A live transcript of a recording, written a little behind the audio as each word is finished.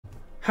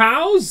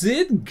How's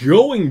it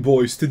going,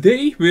 boys?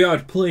 Today we are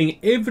playing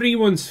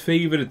everyone's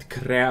favorite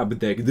crab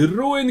deck. The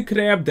Ruin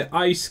Crab, the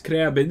Ice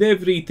Crab, and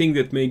everything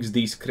that makes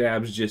these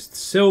crabs just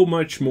so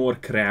much more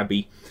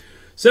crabby.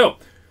 So,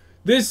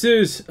 this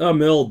is a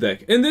mill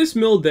deck, and this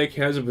mill deck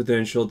has a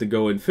potential to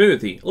go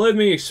infinity. Let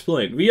me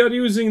explain. We are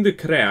using the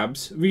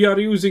crabs, we are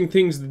using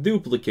things that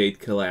duplicate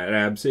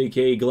crabs,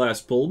 aka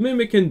Glasspool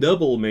Mimic and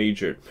Double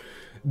Major.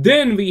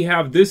 Then we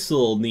have this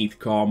little neat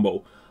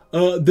combo.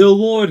 The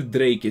Lore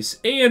Drakkis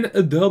and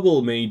a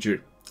Double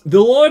Major. The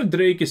Lore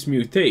Drakkis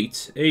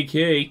mutates,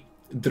 aka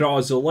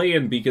draws a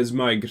land because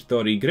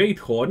Migratory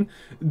Greathorn.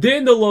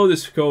 Then the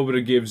Lotus Cobra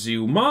gives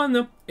you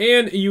mana,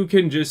 and you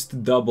can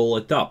just double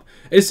it up.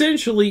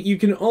 Essentially, you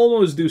can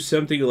almost do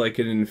something like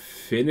an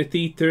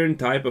infinity turn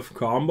type of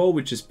combo,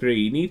 which is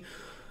pretty neat.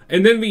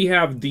 And then we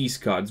have these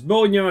cards,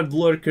 Boneyard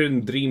Lurker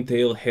and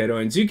Dreamtail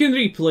Heron. You can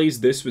replace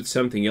this with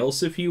something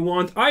else if you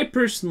want. I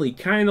personally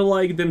kind of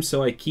like them,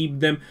 so I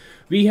keep them.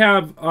 We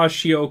have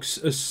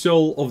Ashaya's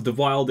Soul of the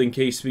Wild in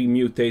case we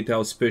mutate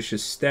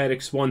Auspicious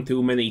Starrix one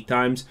too many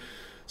times.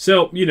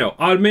 So, you know,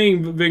 our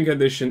main win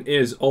condition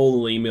is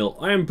only mill.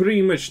 I am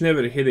pretty much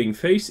never hitting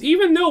face,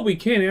 even though we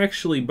can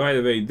actually, by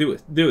the way, do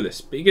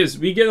this. Because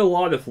we get a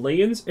lot of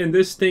lands, and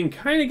this thing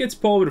kind of gets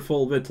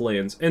powerful with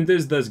lands, and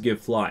this does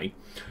give flying.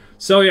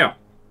 So yeah,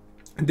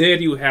 there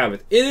you have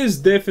it. It is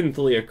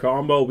definitely a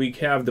combo. We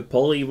have the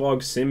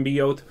Pollywog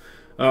Symbiote,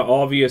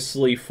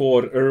 obviously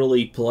for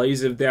early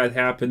plays if that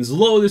happens.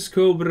 Lotus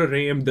Cobra,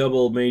 Ram,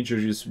 Double Major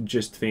is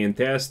just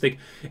fantastic.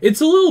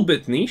 It's a little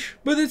bit niche,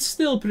 but it's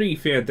still pretty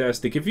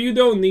fantastic. If you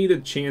don't need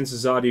it,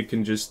 chances are you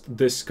can just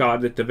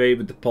discard it away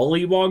with the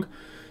Pollywog.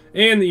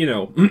 And, you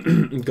know,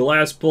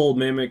 Glasspool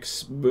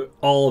Mimics,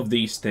 all of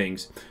these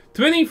things.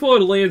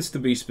 24 lands to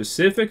be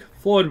specific,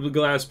 4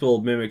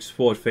 Glasspool Mimics,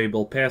 4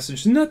 Fabled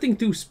Passage. Nothing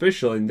too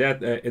special in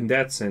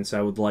that sense,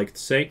 I would like to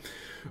say.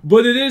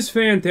 But it is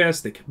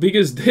fantastic,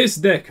 because this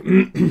deck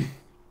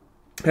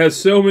has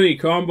so many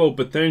combo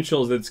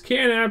potentials that's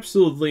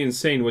absolutely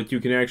insane what you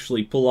can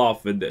actually pull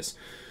off with this.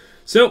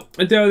 So,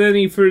 without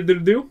any further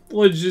ado,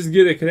 let's just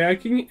get it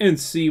cracking and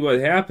see what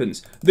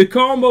happens. The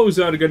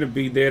combos are going to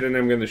be there, and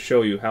I'm going to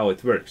show you how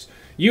it works.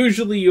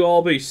 Usually you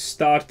always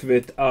start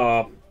with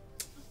a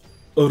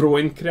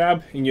Ruin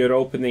Crab in your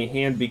opening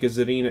hand because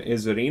Arena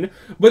is Arena.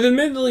 But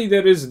admittedly,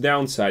 there is a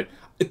downside.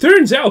 It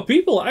turns out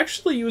people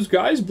actually use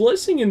Guy's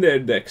Blessing in their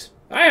decks.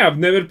 I have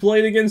never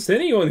played against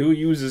anyone who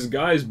uses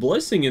Guy's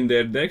Blessing in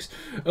their decks.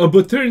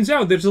 But turns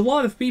out there's a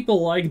lot of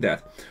people like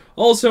that.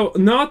 Also,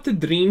 not the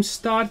dream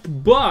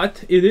start,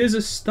 but it is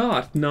a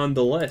start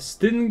nonetheless.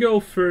 Didn't go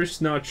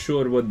first, not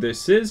sure what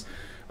this is.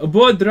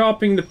 But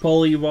dropping the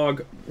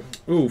Pollywog...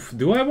 Oof,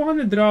 do I want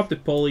to drop the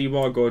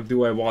Pollywog or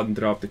do I want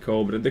to drop the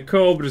Cobra? The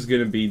Cobra's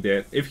gonna be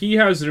there. If he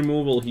has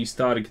removal, he's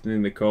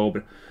targeting the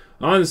Cobra.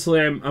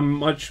 Honestly, I'm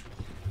much...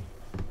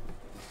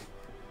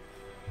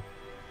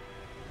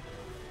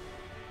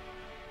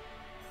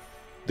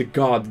 The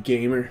God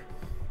Gamer.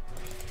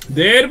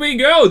 There we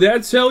go!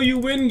 That's how you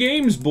win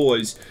games,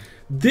 boys.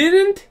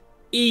 Didn't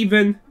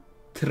even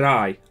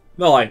try.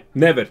 Well, I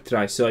never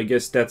try, so I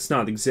guess that's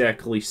not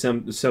exactly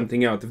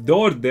something out of the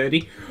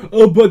ordinary.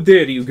 But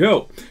there you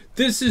go.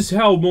 This is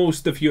how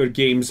most of your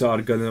games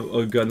are gonna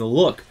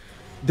look.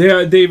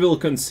 They will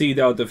concede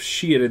out of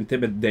sheer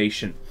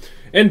intimidation.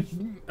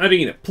 And,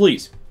 Arena,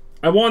 please.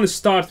 I want to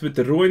start with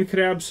the Ruin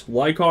Crabs,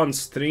 like on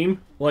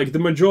stream. Like the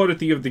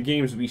majority of the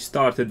games we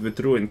started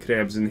with Ruin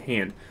Crabs in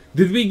hand.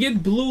 Did we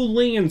get blue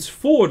lands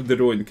for the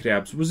Ruin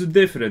Crabs was a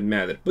different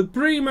matter. But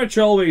pretty much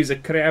always a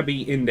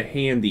crabby in the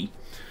handy.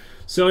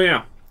 So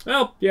yeah,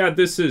 well, yeah,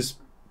 this is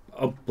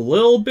a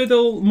little bit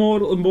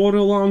more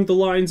along the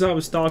lines I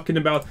was talking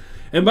about.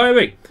 And by the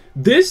way,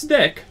 this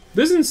deck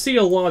doesn't see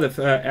a lot of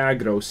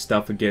aggro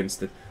stuff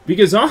against it.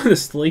 Because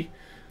honestly,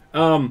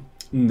 no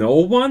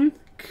one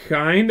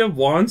kind of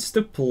wants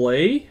to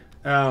play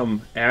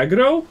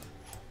aggro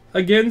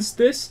against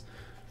this.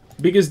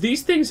 Because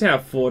these things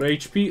have 4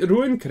 HP,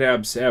 Ruin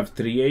Crabs have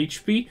 3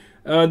 HP,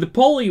 the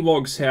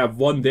Pollywog's have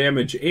 1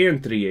 damage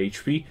and 3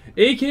 HP,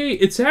 aka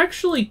it's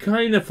actually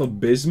kind of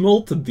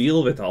abysmal to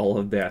deal with all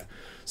of that.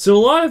 So a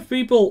lot of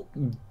people...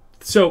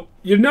 So,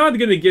 you're not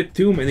gonna get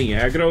too many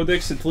aggro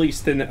decks, at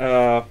least in...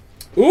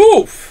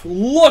 Oof!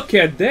 Look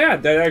at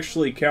that! That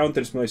actually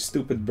counters my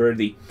stupid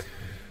birdie.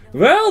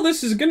 Well,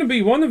 this is gonna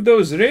be one of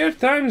those rare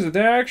times that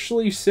I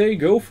actually say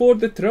go for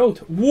the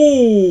throat.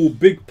 Woo!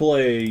 Big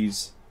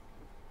plays!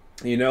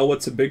 You know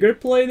what's a bigger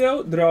play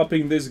though?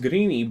 Dropping this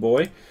greeny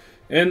boy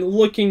and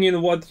looking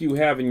in what you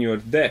have in your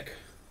deck.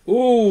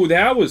 Ooh,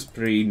 that was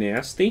pretty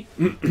nasty.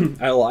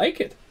 I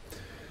like it.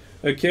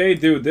 Okay,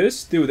 do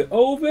this, do the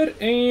over,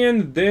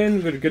 and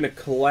then we're gonna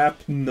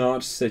clap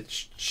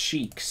Narset's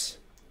cheeks.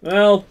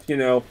 Well, you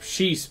know,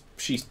 she's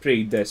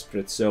pretty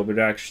desperate, so we're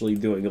actually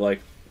doing like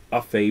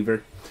a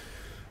favor.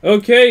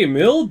 Okay,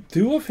 mill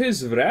 2 of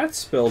his rat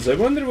spells. I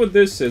wonder what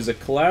this is. A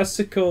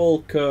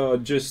classical,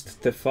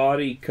 just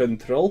Teferi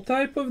control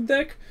type of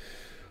deck?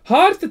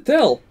 Hard to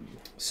tell.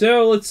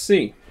 So, let's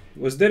see.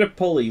 Was there a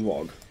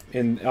Pollywog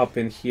up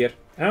in here?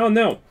 I don't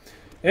know.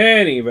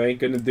 Anyway,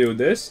 gonna do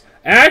this.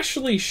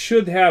 Actually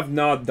should have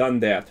not done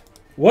that.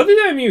 What did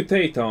I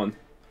mutate on?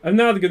 I'm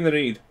not gonna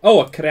read.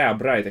 Oh, a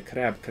crab, right, a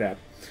crab.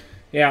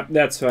 Yeah,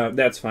 that's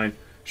fine.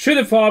 Should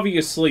have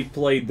obviously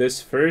played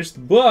this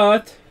first,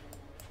 but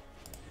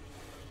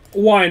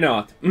why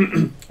not?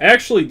 I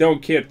actually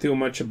don't care too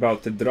much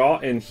about the draw,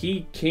 and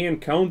he can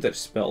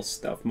counterspell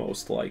stuff,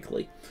 most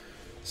likely.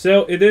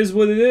 So, it is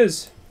what it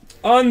is.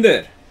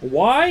 Under.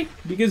 Why?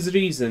 Because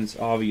reasons,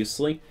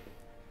 obviously.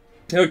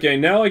 Okay,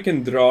 now I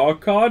can draw a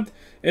card,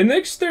 and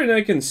next turn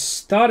I can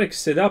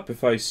Starrix it up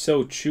if I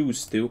so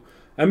choose to.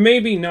 I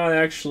maybe not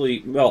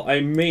actually, well,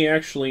 I may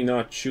actually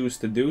not choose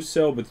to do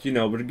so, but you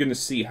know, we're gonna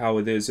see how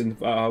it is and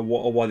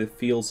what it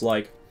feels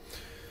like.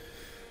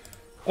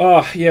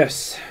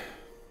 Yes.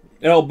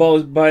 Oh,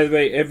 by the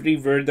way, every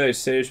word I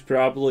say is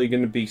probably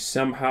gonna be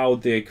somehow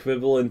the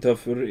equivalent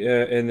of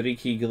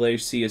Enrique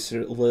Iglesias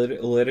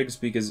lyrics,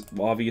 because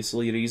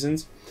obviously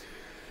reasons.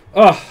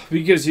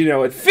 Because, you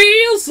know, it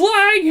feels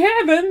like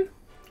heaven.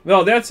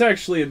 Well, that's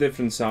actually a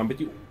different song,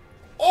 but you...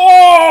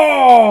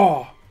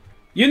 Oh!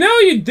 You know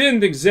you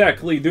didn't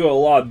exactly do a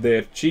lot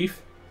there,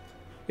 Chief.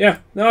 Yeah,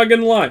 not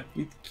gonna lie.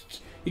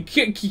 You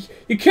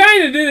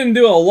kind of didn't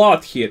do a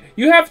lot here.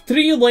 You have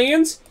 3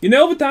 lands. You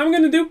know what I'm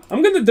gonna do?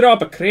 I'm gonna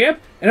drop a crab,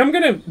 and I'm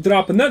gonna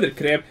drop another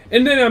crab,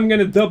 and then I'm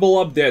gonna double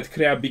up that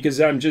crab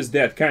because I'm just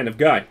that kind of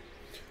guy.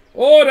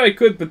 Or I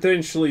could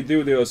potentially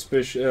do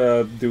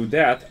the do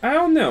that. I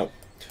don't know.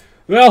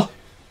 Well,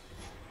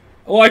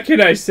 what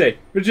can I say?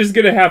 We're just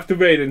gonna have to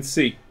wait and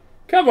see.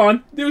 Come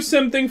on, do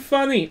something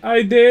funny.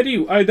 I dare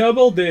you. I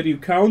double dare you.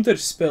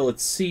 Counterspell it.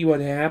 See what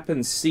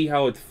happens. See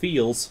how it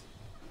feels.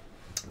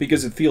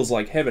 Because it feels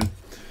like heaven.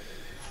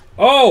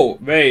 Oh,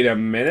 wait a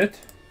minute.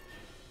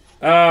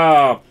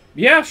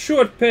 Yeah,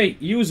 sure, pay.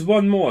 Use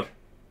one more.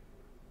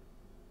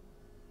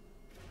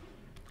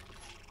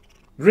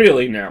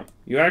 Really now?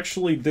 You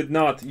actually did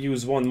not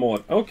use one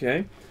more.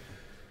 Okay.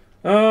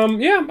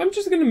 Yeah, I'm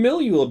just gonna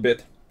mill you a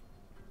bit.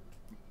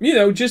 You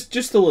know,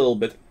 just a little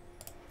bit.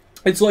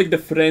 It's like the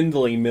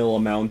friendly mill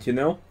amount, you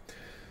know?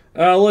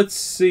 Let's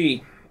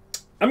see.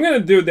 I'm gonna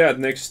do that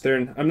next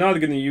turn. I'm not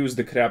gonna use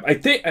the crab. I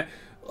think...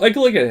 like,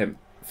 look at him.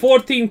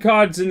 14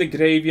 cards in the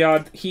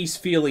graveyard. He's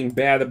feeling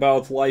bad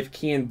about life.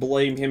 Can't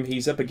blame him.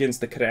 He's up against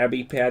the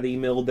Krabby Patty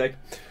mill deck.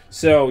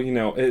 So, you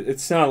know,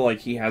 it's not like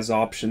he has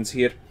options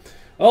here.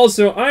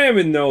 Also, I am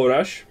in no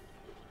rush.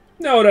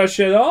 No rush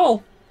at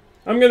all.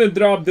 I'm gonna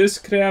drop this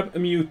crab,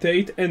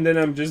 mutate, and then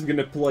I'm just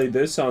gonna play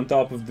this on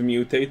top of the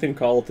mutate and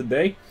call it a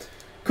day.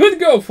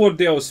 Could go for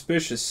the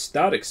Auspicious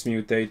Starrix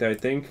mutate, I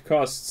think.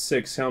 Costs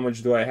 6. How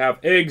much do I have?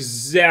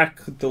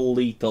 Exact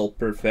lethal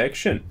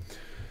perfection.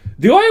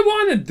 Do I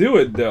want to do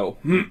it, though?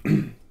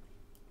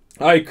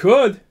 I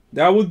could.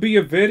 That would be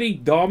a very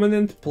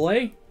dominant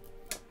play.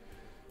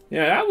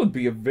 Yeah, that would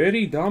be a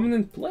very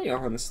dominant play,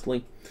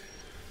 honestly.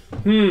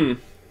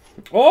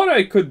 Or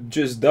I could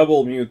just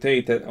double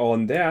mutate it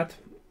on that.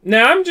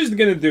 Now, I'm just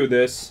gonna do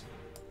this.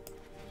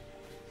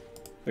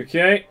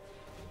 Okay.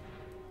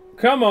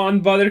 Come on,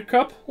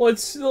 Buttercup.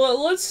 Let's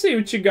see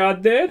what you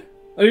got there.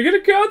 Are you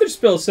gonna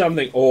counterspell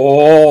something?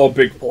 Oh,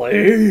 big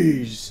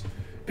plays.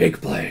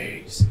 Big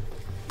plays.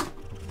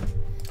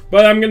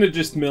 But I'm gonna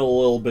just mill a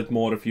little bit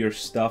more of your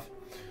stuff.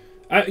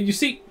 You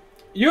see,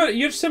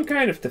 you're some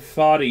kind of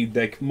Teferi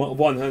deck,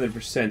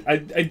 100%.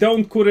 I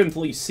don't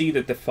currently see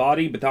the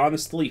Teferi, but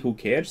honestly, who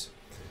cares?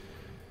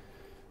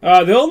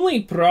 The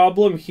only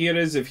problem here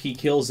is if he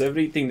kills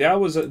everything.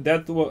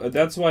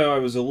 That's why I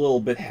was a little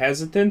bit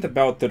hesitant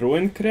about the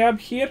Ruined Crab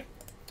here.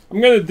 I'm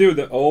gonna do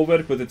the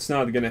over, but it's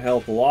not gonna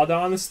help a lot,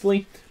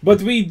 honestly.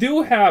 But we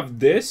do have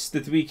this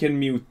that we can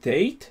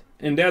mutate,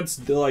 and that's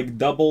the, like,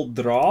 double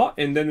draw,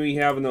 and then we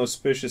have an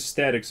Auspicious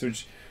Starrix,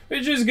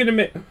 which is gonna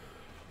make...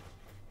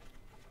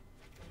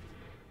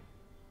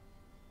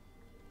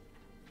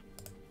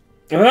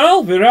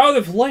 Well, we're out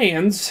of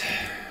lands.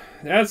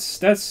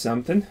 That's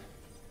something.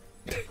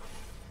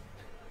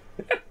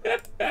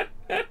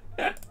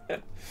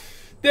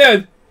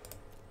 Dude,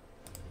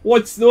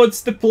 what's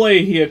the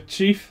play here,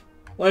 Chief?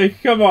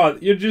 Like, come on,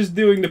 you're just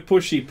doing the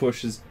pushy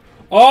pushes.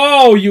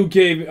 Oh, you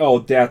gave... Oh,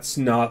 that's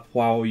not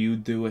how you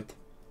do it.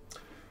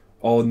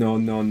 Oh, no,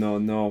 no, no,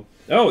 no.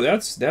 Oh,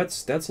 that's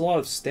a lot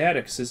of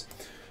Starrixes.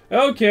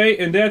 Okay,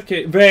 in that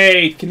case...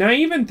 Wait, can I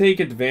even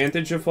take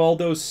advantage of all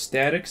those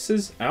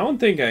Starrixes? I don't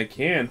think I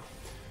can.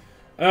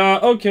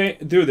 Okay,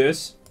 do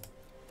this.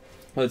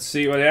 Let's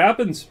see what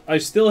happens. I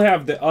still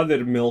have the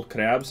other mill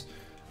crabs.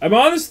 I'm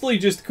honestly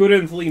just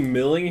currently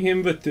milling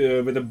him with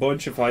a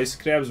bunch of ice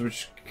crabs,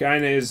 which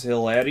kind of is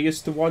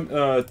hilarious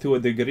to a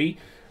degree.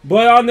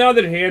 But on the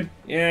other hand,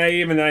 yeah,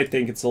 even I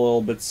think it's a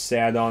little bit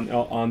sad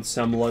on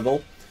some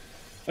level.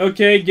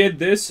 Okay, get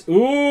this.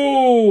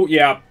 Ooh,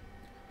 yeah.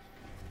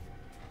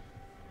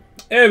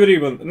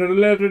 Everyone,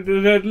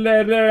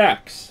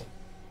 relax.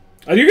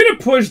 Are you gonna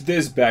push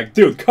this back?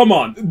 Dude, come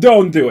on,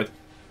 don't do it.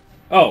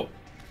 Oh.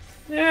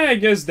 Yeah, I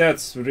guess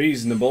that's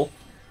reasonable.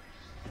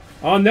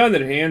 On the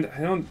other hand,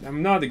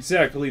 I'm not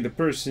exactly the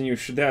person you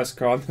should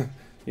ask on,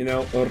 you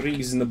know,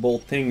 reasonable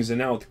things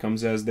and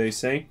outcomes, as they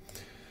say.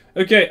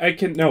 Okay, I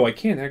can... No, I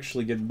can't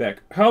actually get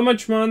back. How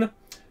much mana?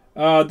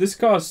 This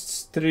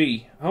costs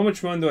 3. How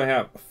much mana do I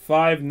have?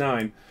 5,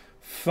 9.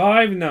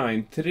 5,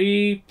 9.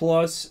 3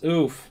 plus...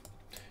 Oof.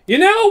 You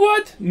know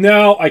what?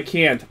 No, I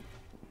can't.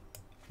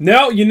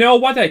 No, you know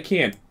what? I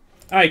can't.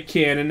 I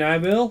can and I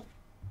will.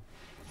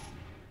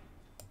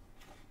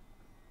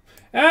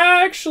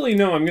 Actually,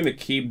 no, I'm gonna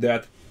keep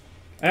that.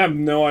 I have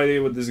no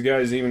idea what this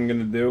guy's even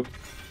gonna do.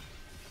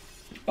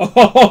 Oh,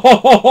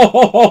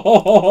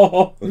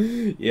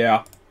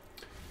 yeah.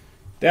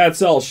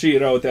 That's all she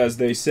wrote, as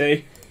they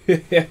say.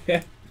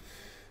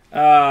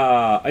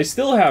 I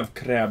still have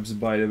crabs,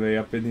 by the way,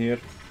 up in here.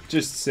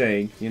 Just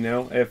saying, you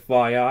know,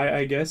 FYI,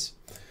 I guess.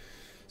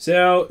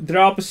 So,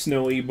 drop a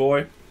snowy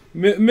boy.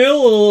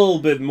 Mill a little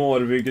bit more,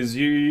 because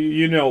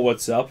you know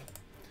what's up.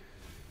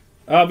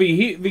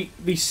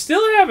 We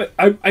still have it.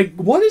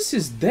 What is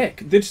his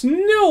deck? There's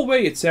no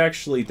way it's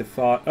actually the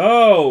fight.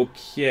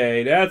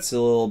 Okay, that's a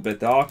little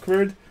bit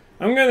awkward.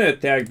 I'm gonna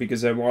attack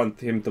because I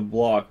want him to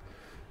block.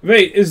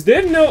 Wait, is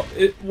there no...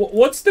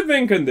 what's the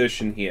win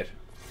condition here?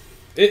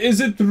 Is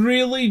it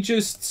really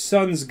just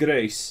Sun's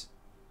Grace?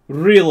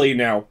 Really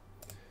now?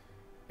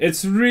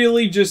 It's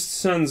really just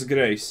Sun's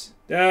Grace.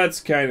 That's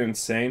kind of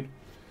insane.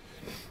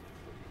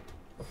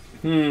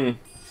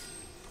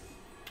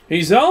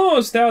 He's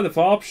almost out of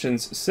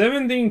options.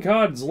 17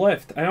 cards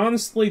left. I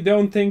honestly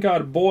don't think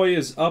our boy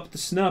is up to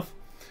snuff.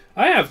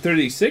 I have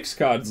 36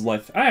 cards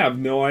left. I have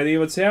no idea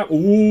what's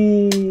happening.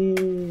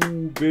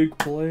 Ooh, big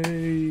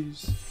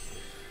plays.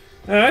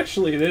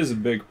 Actually, it is a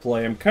big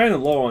play. I'm kind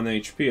of low on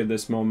HP at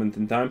this moment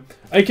in time.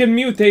 I can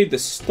mutate the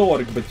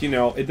Stork, but you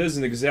know, it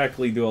doesn't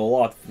exactly do a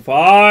lot.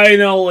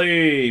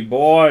 Finally,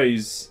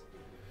 boys.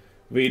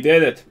 We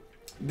did it.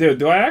 Dude,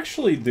 do I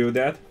actually do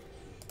that?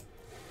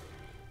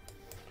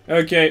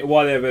 Okay,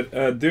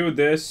 whatever. Do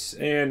this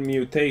and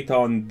mutate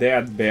on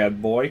that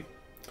bad boy.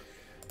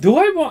 Do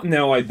I want...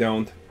 No, I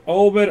don't.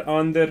 Over,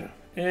 under.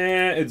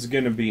 It's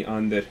gonna be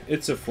under.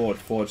 It's a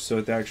 4/4, so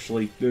it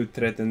actually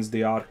threatens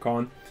the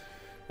Archon.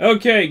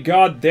 Okay,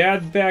 got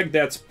that back.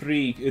 That's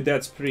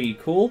pretty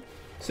cool.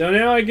 So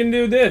now I can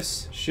do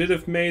this. Should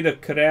have made a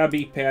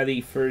Krabby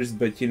Patty first,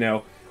 but you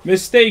know,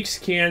 mistakes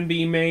can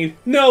be made.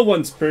 No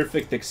one's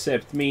perfect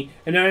except me,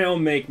 and I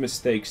don't make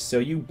mistakes, so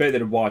you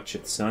better watch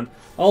it, son.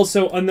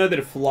 Also,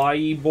 another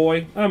flyy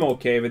boy. I'm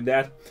okay with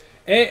that.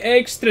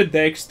 Extra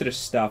dexter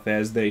stuff,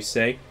 as they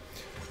say.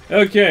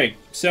 Okay,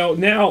 so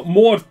now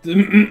more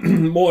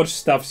more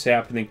stuff's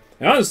happening.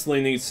 I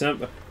honestly need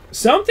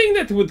something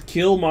that would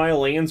kill my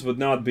lands would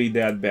not be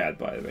that bad,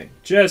 by the way.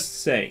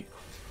 Just saying.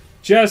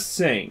 Just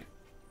saying.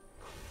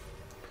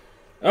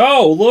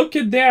 Oh, look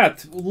at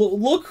that.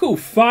 Look who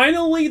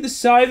finally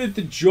decided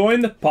to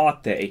join the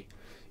party.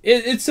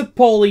 It's a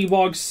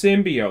Pollywog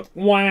Symbiote.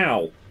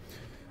 Wow.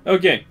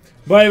 Okay,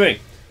 by the way,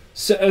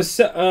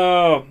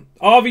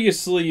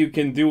 obviously you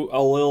can do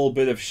a little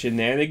bit of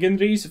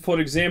shenaniganries. For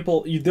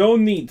example, you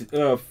don't need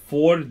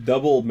 4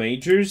 double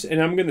majors,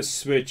 and I'm gonna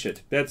switch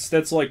it.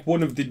 That's like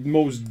one of the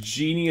most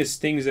genius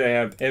things I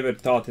have ever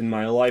taught in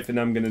my life, and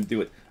I'm gonna do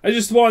it. I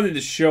just wanted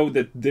to show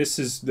that this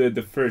is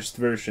the first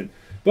version.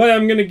 But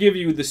I'm gonna give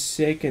you the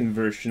second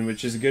version,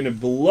 which is gonna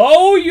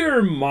blow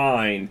your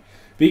mind.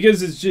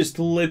 Because it's just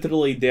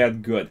literally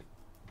that good.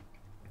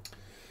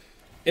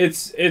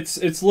 It's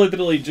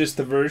literally just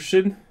a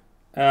version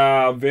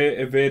where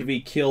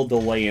we kill the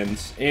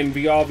lands. And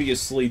we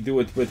obviously do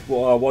it with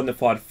one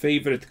of our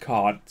favorite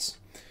cards.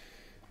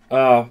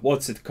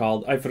 What's it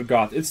called? I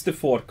forgot. It's the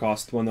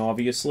 4-cost one,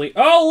 obviously.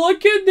 Oh,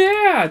 look at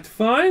that!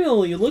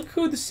 Finally! Look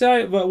who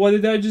decided... What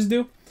did I just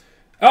do?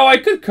 Oh, I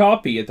could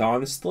copy it,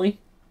 honestly.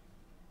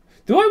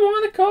 Do I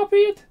want to copy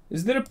it?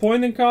 Is there a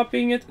point in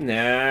copying it?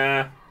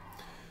 Nah.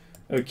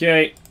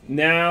 Okay,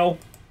 now...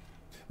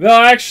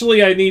 Well,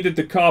 actually, I needed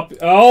to copy...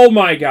 Oh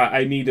my god,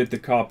 I needed to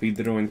copy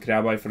the Ruined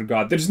Crab, I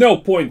forgot. There's no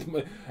point.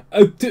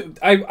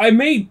 I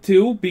made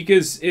 2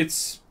 because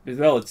it's...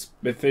 Well, it's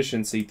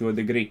efficiency to a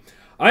degree.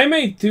 I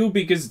made 2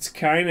 because it's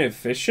kind of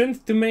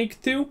efficient to make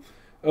 2.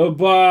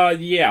 But,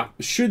 yeah,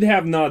 should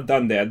have not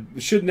done that.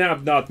 Should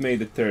have not made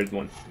the 3rd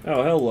one.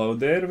 Oh, hello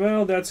there.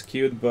 Well, that's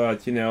cute,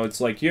 but, you know, it's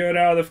like you're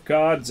out of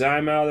cards,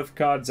 I'm out of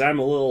cards, I'm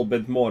a little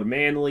bit more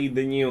manly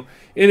than you.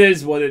 It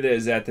is what it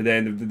is at the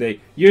end of the day.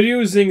 You're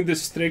using the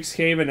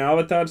Strixhaven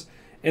avatars,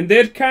 and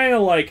they're kind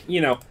of like, you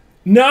know,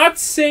 not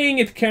saying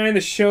it kind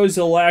of shows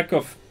a lack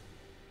of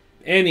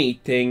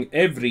anything,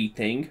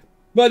 everything,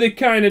 but it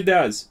kind of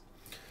does.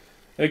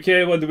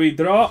 Okay, what do we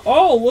draw?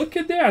 Oh, look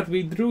at that.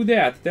 We drew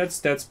that.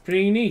 That's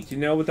pretty neat. You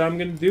know what I'm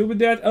going to do with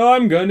that?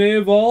 I'm going to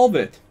evolve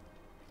it.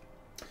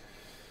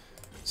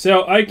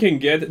 So I can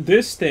get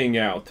this thing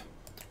out.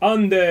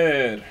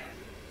 Under.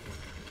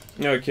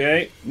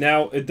 Okay,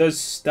 now it does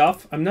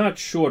stuff. I'm not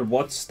sure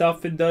what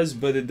stuff it does,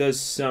 but it does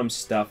some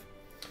stuff.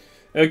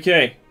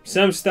 Okay,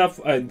 some stuff.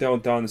 I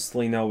don't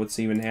honestly know what's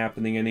even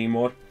happening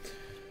anymore.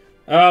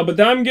 But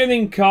I'm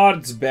getting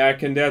cards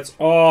back, and that's...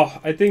 Oh,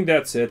 I think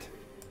that's it.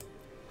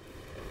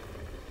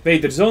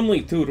 Wait, there's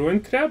only 2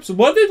 Ruined Crabs?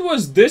 What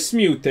was this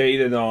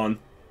mutated on?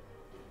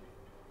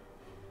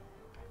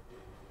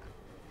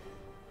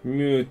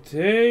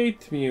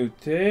 Mutate,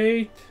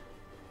 mutate.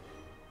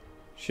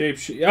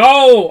 Shapeshift.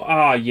 Oh!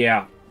 Ah,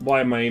 yeah.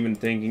 Why am I even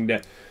thinking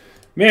that?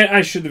 Man,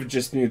 I should have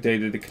just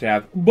mutated the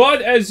crab.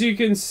 But as you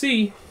can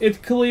see,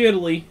 it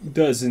clearly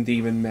doesn't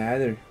even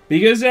matter.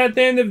 Because at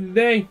the end of the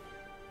day,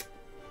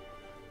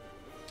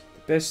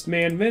 the best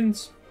man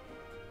wins.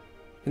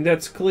 And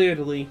that's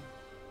clearly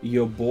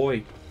your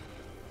boy.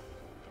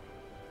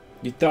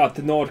 You thought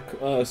the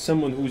Nork,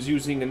 someone who's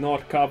using an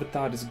Orc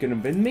avatar is gonna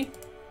win me?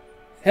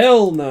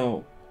 Hell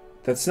no!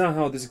 That's not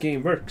how this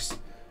game works.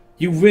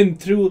 You win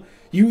through...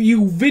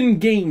 You win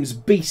games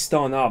based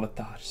on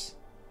avatars.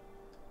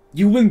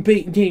 You win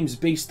games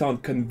based on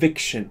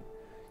conviction.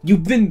 You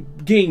win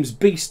games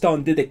based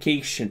on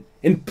dedication.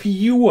 And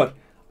pure,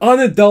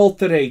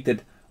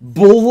 unadulterated,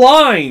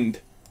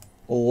 blind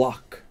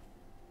luck.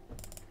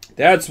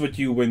 That's what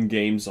you win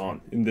games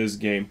on in this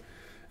game.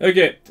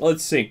 Okay,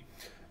 let's see.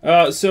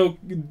 So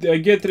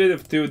get rid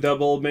of 2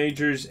 double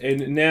majors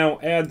and now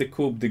add the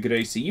Coup de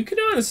Grace. You can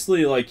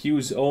honestly like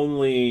use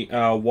only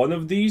one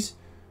of these.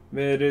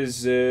 Where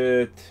is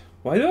it?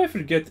 Why do I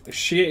forget?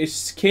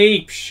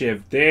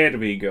 Scapeshift. There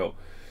we go.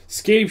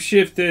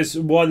 Scapeshift is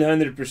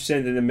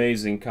 100% an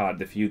amazing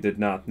card if you did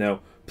not know.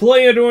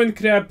 Play a Ruined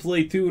Crab,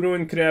 play 2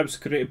 Ruined Crabs,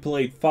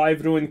 play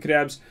 5 Ruined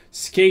Crabs,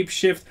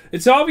 Scapeshift.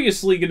 It's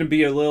obviously going to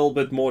be a little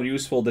bit more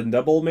useful than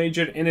Double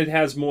Major, and it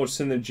has more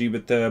synergy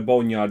with the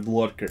Boneyard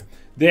Lurker.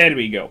 There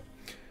we go.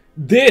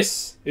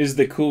 This is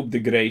the Coup de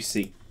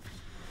Grace.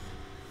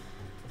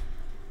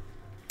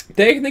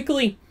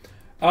 Technically,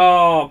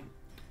 the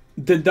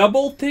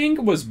double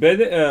thing was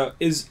better,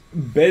 is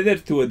better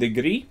to a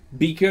degree,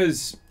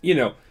 because, you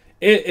know,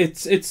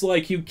 it's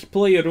like you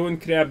play a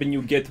Ruined Crab and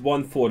you get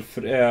 1 for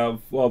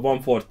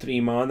 3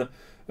 mana.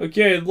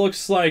 Okay, it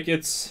looks like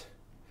it's...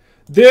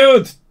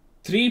 Dude!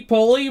 3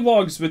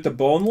 Polywogs with a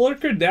Bone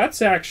Lurker?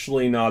 That's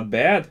actually not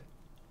bad.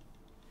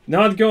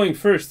 Not going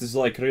first is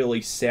like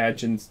really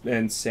sad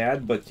and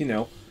sad, but you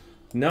know.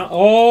 No.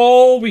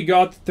 Oh, we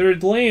got the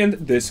 3rd land.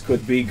 This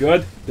could be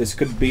good. This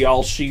could be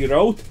all she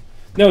wrote.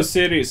 No,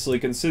 seriously,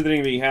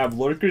 considering we have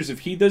Lurkers, if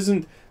he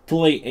doesn't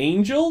play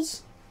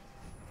Angels...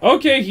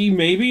 Okay, he's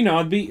maybe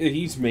not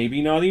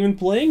even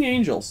playing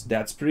Angels.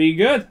 That's pretty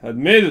good,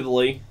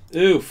 admittedly.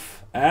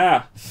 Oof.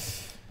 Ah.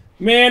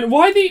 Man,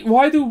 why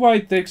do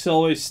white decks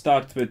always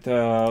start with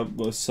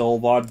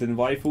Solvard and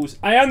waifus?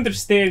 I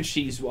understand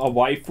she's a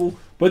waifu,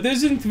 but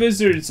isn't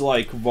Wizards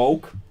like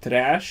woke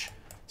trash?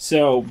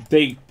 So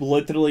they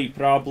literally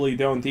probably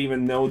don't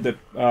even know the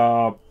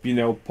you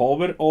know,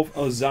 power of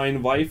a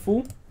Zain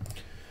waifu.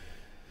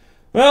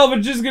 Well,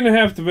 we're just gonna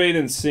have to wait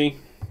and see.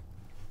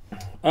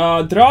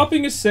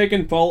 Dropping a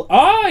 2nd Poll.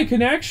 Ah, I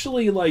can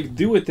actually, like,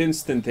 do it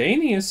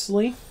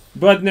instantaneously.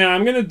 But now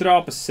I'm gonna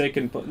drop a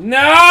 2nd Poll.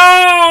 No!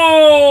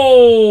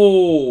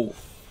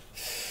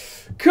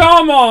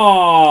 Come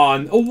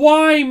on!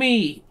 Why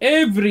me?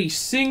 Every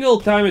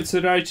single time it's a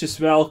Righteous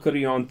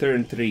Valkyrie on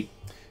turn 3.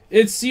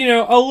 It's, you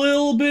know, a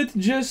little bit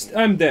just...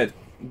 I'm dead,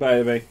 by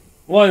the way.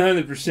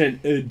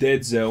 100%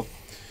 dead, though.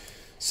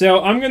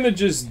 So I'm gonna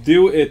just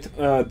do it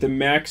the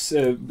max.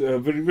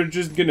 We're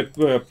just gonna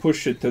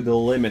push it to the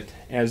limit,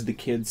 as the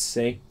kids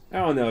say. I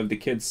don't know if the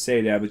kids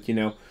say that, but you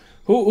know,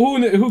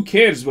 who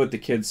cares what the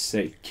kids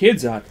say?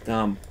 Kids are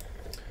dumb,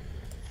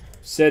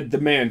 said the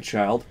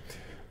man-child.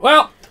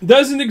 Well,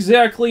 doesn't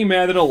exactly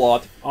matter a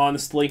lot,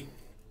 honestly.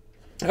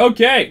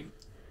 Okay,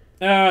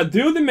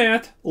 do the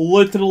math.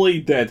 Literally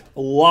dead.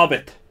 Love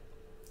it.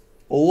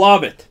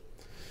 Love it.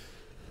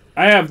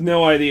 I have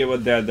no idea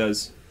what that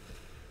does.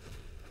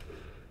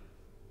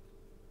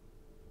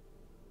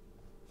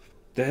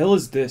 The hell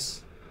is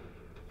this?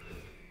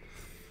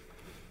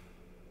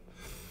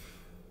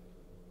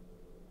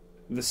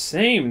 The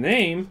same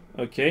name?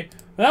 Okay.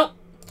 Well,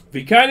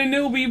 we kinda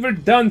knew we were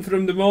done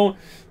from the moment.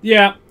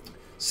 Yeah.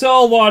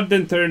 Solvard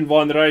in turn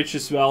 1,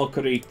 Righteous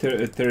Valkyrie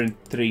turn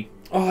 3.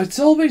 Oh, it's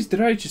always the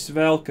Righteous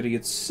Valkyrie.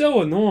 It's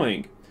so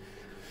annoying.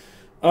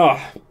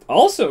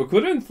 Also,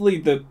 currently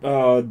the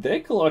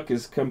deck luck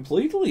is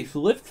completely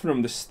flipped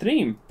from the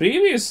stream.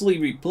 Previously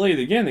we played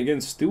again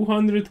against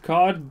 200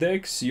 card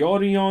decks,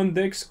 Yorion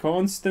decks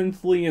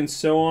constantly and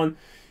so on.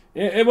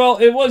 Well,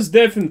 it was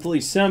definitely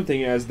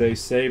something, as they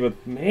say,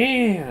 but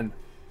man.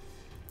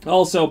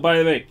 Also, by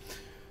the way,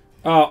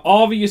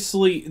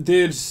 obviously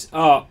there's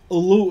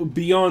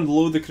beyond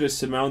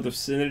ludicrous amount of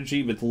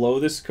synergy with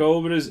Lotus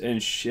Cobras and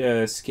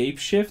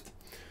Scapeshift.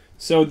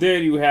 So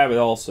there you have it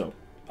also.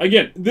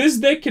 Again, this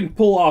deck can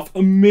pull off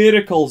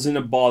miracles in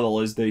a bottle,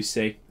 as they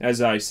say, as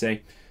I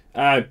say.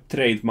 I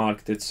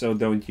trademarked it, so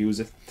don't use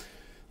it.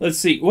 Let's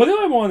see, what do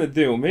I want to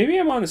do? Maybe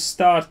I want to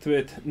start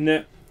with...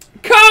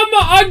 Come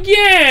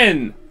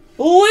again!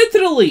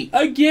 Literally,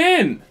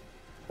 again!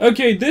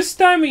 Okay, this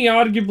time we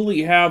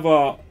arguably have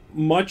a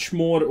much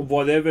more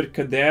whatever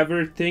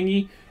cadaver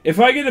thingy. If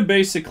I get a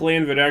basic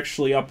land, we're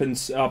actually up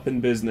in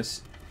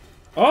business.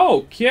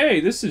 Okay,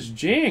 this is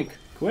jank.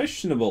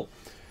 Questionable.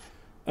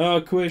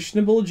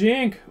 Questionable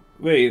jank.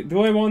 Wait,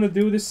 do I want to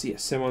do this?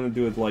 Yes, I want to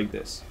do it like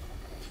this.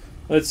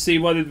 Let's see,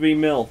 what did we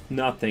mill?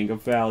 Nothing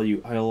of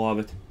value. I love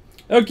it.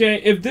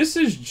 Okay, if this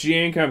is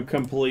jank, I'm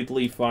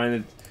completely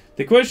fine.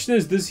 The question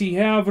is, does he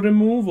have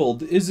removal?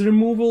 Is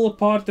removal a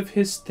part of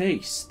his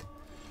taste?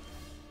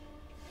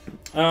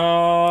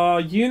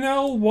 You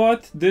know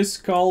what? This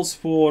calls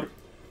for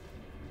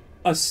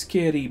a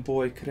scary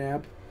boy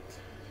crab.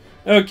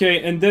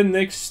 Okay, and then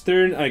next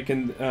turn I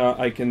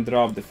can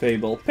drop the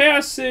Fabled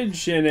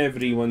Passage, and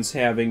everyone's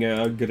having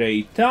a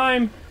great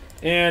time.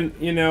 And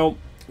you know,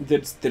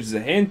 there's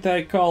a hint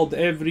I called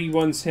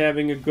everyone's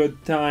having a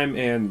good time,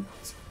 and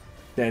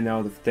 10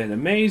 out of 10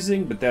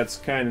 amazing, but that's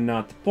kind of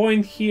not the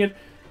point here.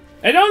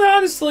 I don't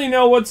honestly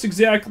know what's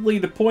exactly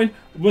the point,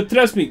 but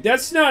trust me,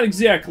 that's not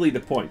exactly the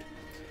point.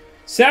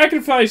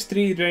 Sacrifice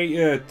 3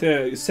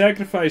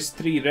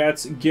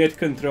 rats, get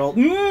control.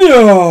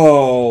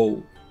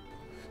 No!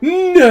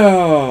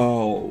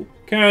 No!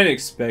 Kinda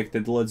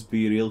expected, let's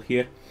be real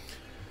here.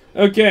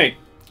 Okay.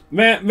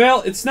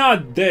 Well, it's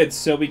not dead,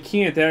 so we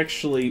can't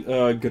actually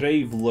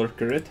Grave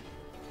Lurker it.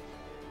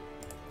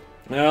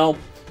 Well,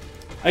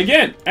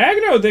 again,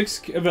 aggro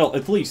decks, well,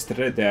 at least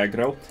red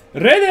aggro.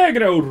 Red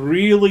aggro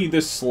really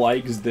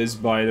dislikes this,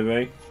 by the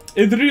way.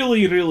 It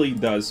really, really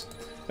does.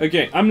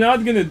 Okay, I'm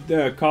not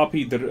gonna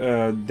copy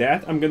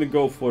that, I'm gonna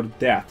go for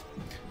that.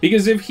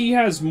 Because if he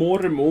has more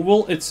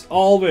removal, it's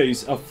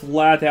always a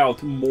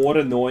flat-out more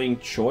annoying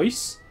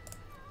choice.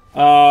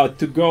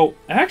 To go...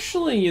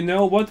 Actually, you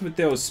know what? With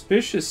the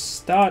Auspicious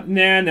Starrix...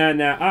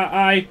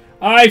 Nah.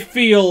 I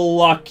feel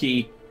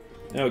lucky.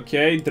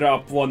 Okay,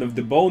 drop one of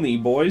the bony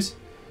boys.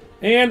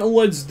 And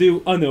let's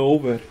do an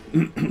over.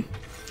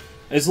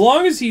 As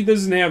long as he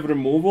doesn't have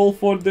removal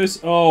for this...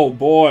 Oh,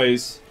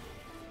 boys.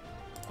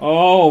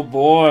 Oh,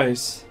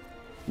 boys.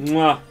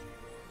 Mwah.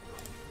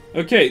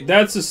 Okay,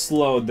 that's a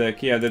slow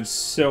deck. Yeah, there's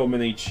so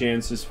many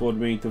chances for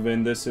me to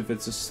win this if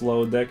it's a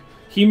slow deck.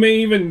 He may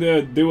even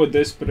do a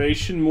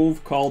desperation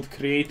move called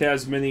create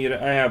as many...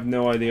 I have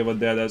no idea what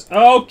that is.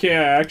 Okay,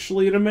 I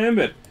actually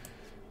remember.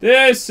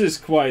 This is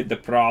quite the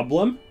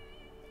problem.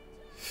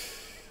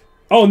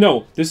 Oh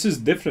no, this is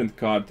different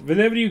card.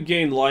 Whenever you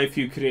gain life,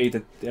 you create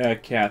a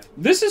cat.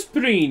 This is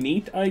pretty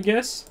neat, I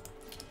guess.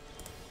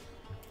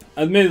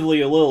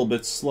 Admittedly, a little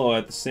bit slow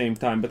at the same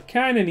time, but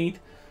kinda neat.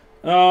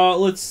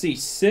 Let's see,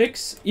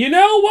 6. You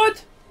know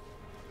what?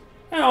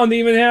 I don't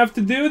even have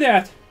to do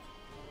that.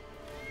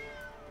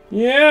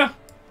 Yeah,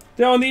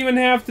 don't even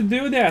have to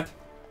do that.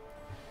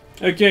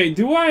 Okay,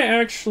 do I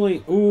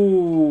actually...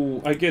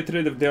 Ooh, I get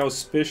rid of the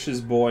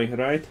Auspicious boy,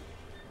 right?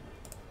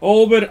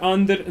 Over,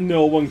 under,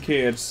 no one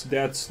cares.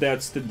 That's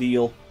the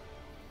deal.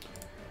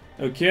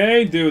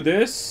 Okay, do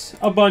this.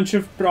 A bunch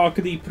of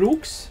prockety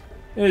prooks.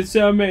 It's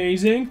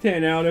amazing.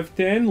 10 out of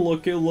 10.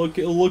 Look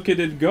at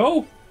it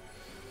go.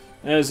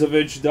 As a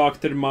witch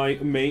doctor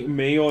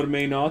may or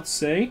may not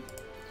say.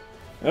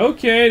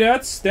 Okay,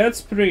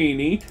 that's pretty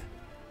neat.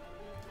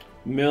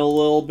 Mill a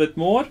little bit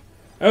more.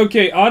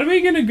 Okay, are we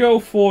gonna go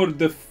for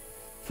the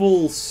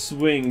full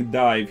swing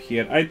dive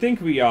here? I think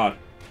we are.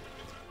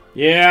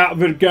 Yeah,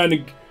 we're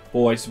gonna...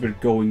 Boys, we're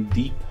going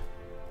deep.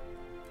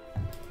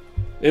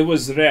 It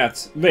was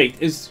rats. Wait,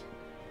 is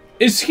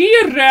he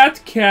a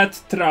rat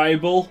cat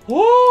tribal?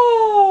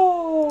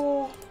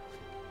 Oh!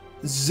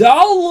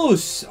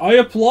 Zaulus! I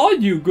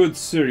applaud you, good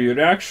sir. You're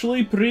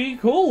actually pretty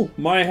cool.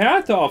 My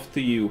hat off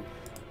to you.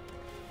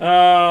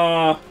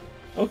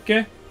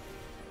 Okay.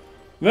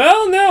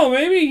 Well, no,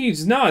 maybe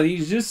he's not.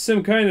 He's just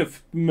some kind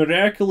of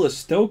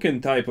miraculous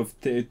token type of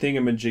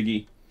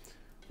thingamajiggy.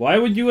 Why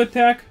would you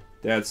attack?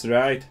 That's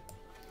right.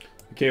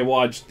 Okay,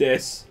 watch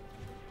this.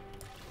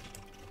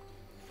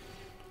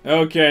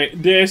 Okay,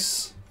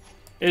 this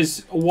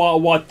is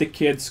what the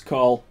kids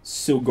call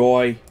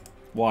sugoi.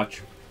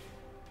 Watch.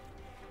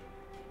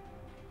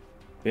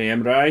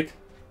 Damn right.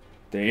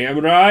 Damn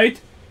right.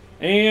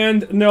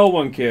 And no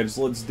one cares.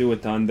 Let's do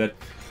it under.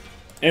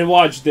 And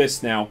watch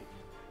this now.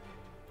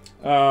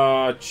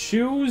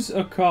 Choose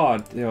a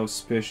card. The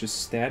Auspicious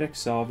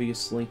Starrix,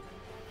 obviously.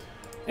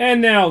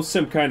 And now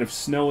some kind of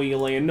snowy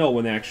land. No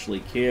one actually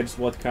cares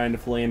what kind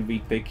of land we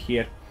pick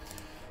here.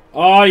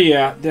 Oh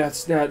yeah,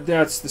 that's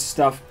the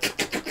stuff.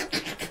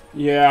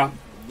 Yeah.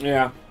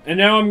 And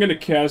now I'm gonna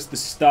cast the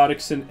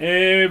Starrix, and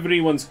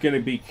everyone's gonna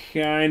be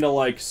kinda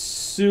like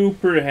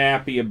super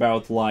happy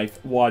about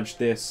life. Watch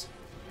this.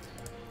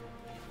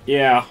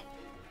 Yeah.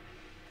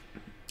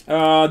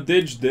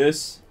 Ditch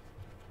this.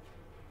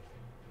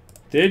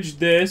 Ditch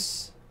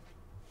this.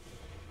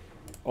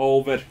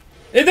 Over.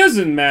 It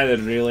doesn't matter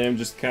really, I'm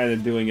just kinda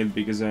doing it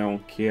because I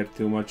don't care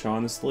too much,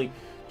 honestly.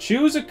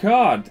 Choose a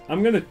card.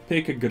 I'm gonna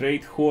pick a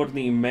great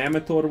horny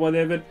mammoth or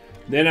whatever.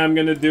 Then I'm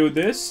gonna do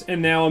this,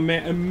 and now a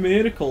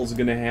miracle's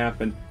gonna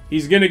happen.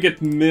 He's gonna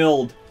get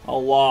milled a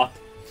lot.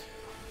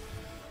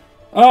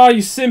 Oh,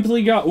 he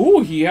simply got...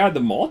 Ooh, he had the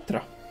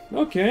Mothra.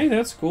 Okay,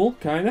 that's cool,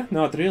 kinda.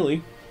 Not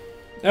really.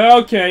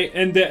 Okay,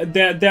 and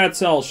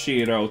that's all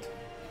she wrote.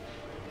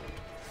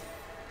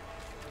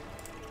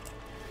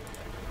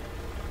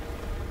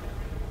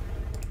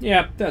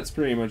 Yeah, that's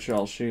pretty much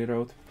all she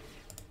wrote.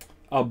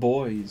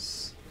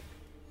 Boys.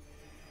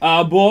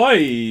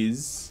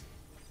 Boys!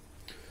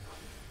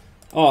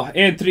 Oh,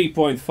 and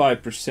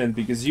 3.5%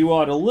 because you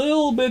are a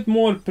little bit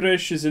more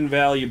precious and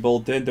valuable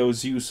than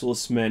those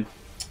useless men.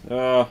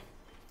 What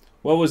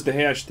was the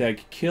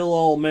hashtag? Kill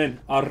all men.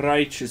 A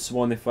righteous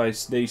one, if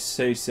they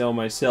say so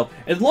myself.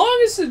 As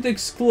long as it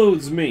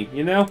excludes me,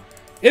 you know?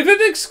 If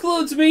it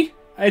excludes me,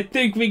 I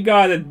think we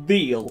got a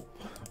deal.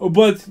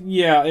 But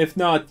yeah, if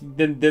not,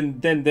 then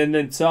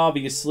it's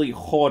obviously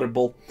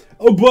horrible.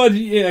 But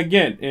yeah,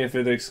 again, if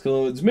it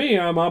excludes me,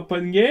 I'm up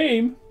in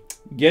game.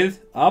 Get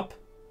up.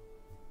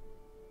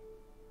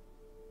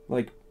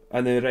 Like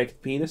an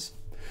erect penis.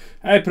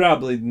 I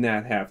probably did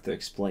not have to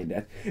explain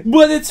that.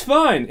 But it's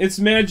fine. It's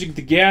Magic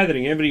the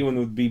Gathering. Everyone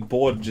would be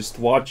bored just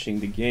watching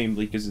the game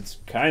because it's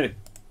kind of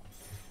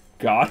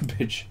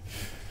garbage.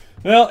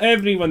 Well,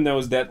 everyone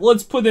knows that.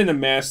 Let's put in a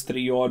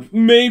Mastery Orb.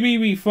 Maybe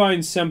we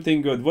find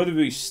something good. What do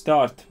we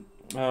start?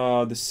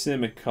 The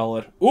Simic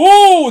color.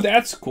 Oh,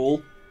 that's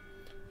cool.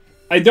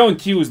 I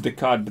don't use the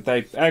card, but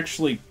I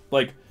actually,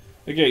 like...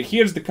 Okay,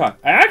 here's the card.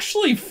 I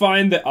actually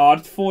find the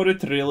art for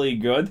it really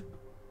good.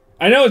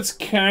 I know it's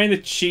kind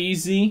of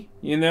cheesy,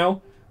 you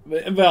know?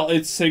 Well,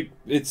 it's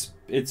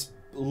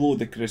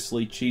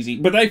ludicrously cheesy.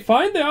 But I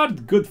find the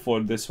art good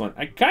for this one.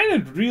 I kind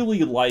of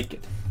really like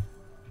it.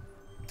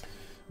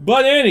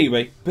 But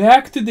anyway,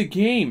 back to the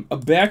game.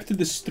 Back to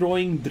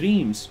destroying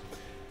dreams.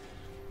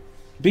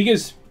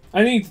 Because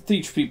I need to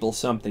teach people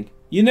something.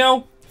 You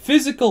know,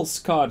 physical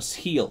scars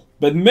heal.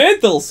 But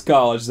mental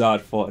scars are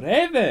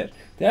forever.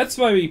 That's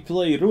why we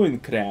play Ruin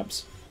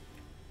Crabs.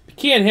 We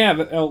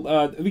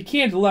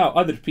can't allow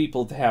other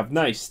people to have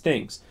nice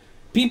things.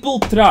 People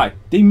try.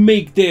 They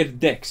make their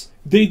decks.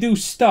 They do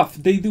stuff.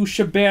 They do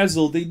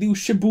shabazzle. They do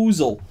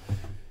shaboozle.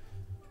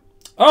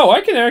 Oh,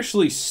 I can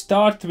actually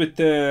start with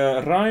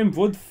the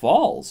Rimewood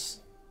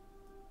Falls.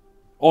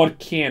 Or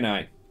can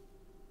I?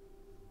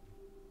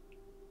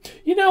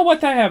 You know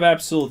what? I have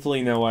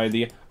absolutely no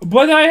idea.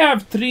 But I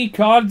have 3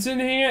 cards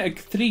in hand,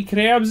 3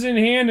 crabs in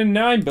hand, and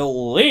I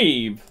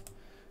believe.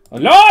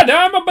 Lord,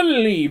 I'm a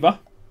believer.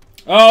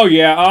 Oh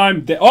yeah,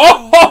 I'm dead.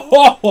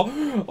 Oh,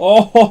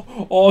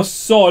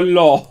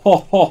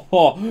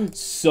 solo.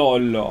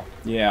 Solo.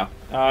 Yeah,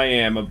 I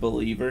am a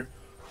believer.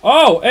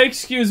 Oh,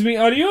 excuse me,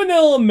 are you an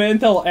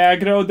elemental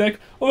aggro deck?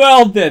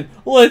 Well then,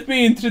 let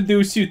me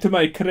introduce you to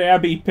my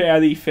Krabby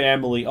Patty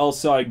family.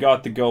 Also, I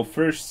got to go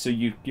first, so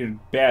you're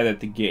bad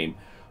at the game.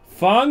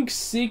 Funk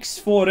 6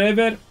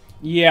 forever.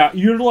 Yeah,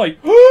 you're like...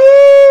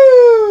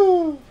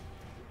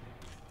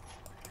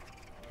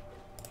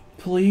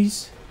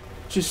 Please,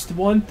 just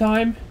one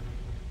time,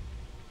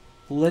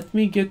 let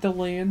me get the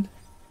land.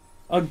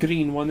 A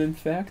green one, in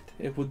fact.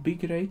 It would be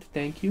great,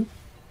 thank you.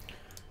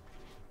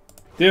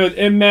 Dude,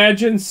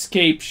 imagine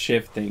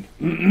Scapeshifting.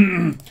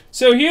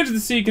 So here's the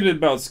secret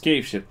about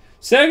Scapeshift.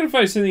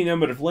 Sacrifice any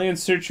number of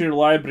lands, search your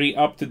library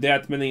up to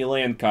that many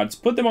land cards.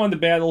 Put them on the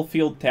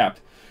battlefield tapped.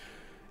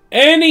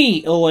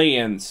 Any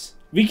lands.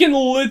 We can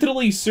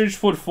literally search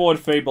for 4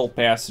 Fabled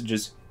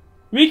Passages.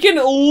 We can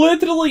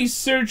literally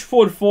search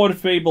for 4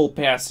 Fabled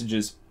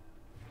Passages.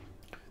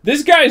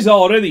 This guy's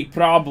already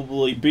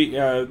probably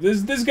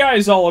this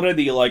guy's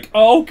already like,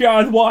 oh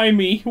god, why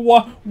me?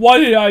 What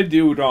did I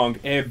do wrong?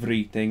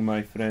 Everything,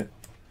 my friend.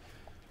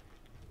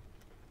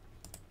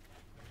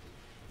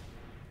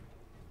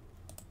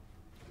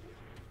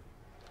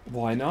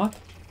 Why not?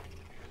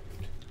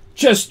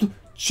 Dude,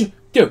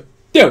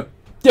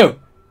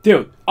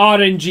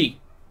 RNG.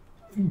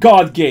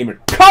 God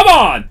Gamer. Come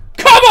on,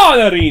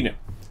 Arena.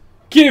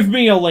 Give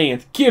me a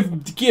land.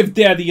 Give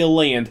Daddy a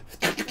land.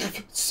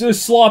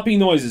 Sloppy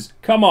noises.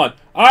 Come on.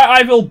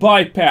 I will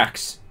buy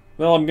packs.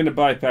 Well, I'm gonna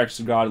buy packs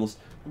regardless.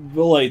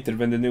 Later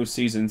when the new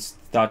season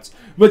starts.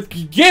 But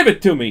give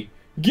it to me.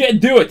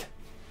 Do it.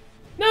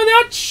 No,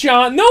 not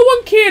Chandra. No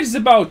one cares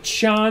about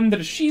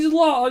Chandra. She's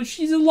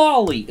a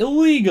lolly.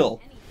 Illegal.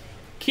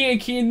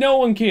 No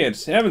one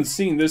cares. I haven't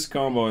seen this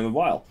combo in a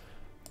while.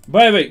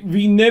 By the way,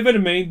 we never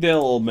made the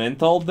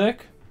elemental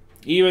deck.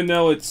 Even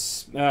though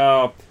it's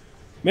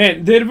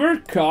man, there were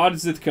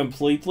cards that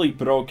completely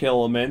broke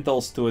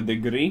elementals to a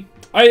degree.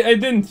 I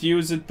didn't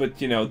use it, but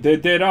you know,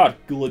 there are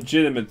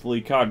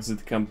legitimately cards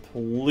that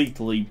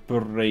completely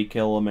break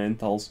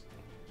elementals.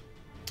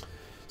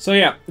 So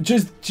yeah,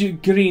 just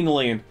green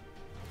land.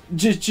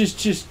 Just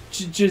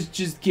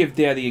give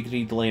Daddy a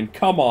green land.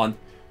 Come on,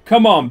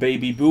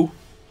 baby boo.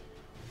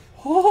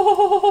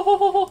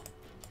 Oh,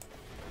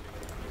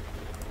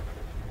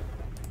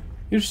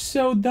 you're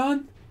so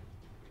done.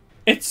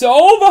 It's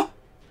over.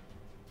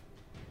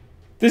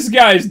 This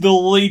guy's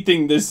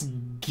deleting this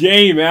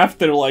game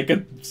after like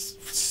a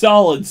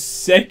solid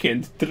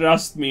second.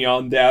 Trust me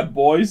on that,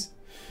 boys.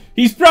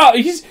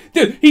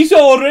 Dude, he's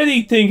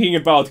already thinking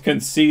about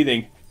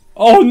conceding.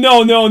 Oh,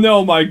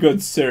 no, my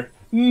good sir.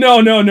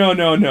 No.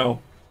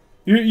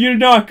 You're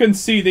not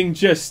conceding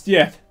just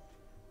yet.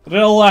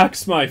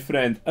 Relax, my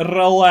friend.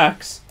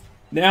 Relax.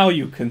 Now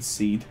you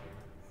concede.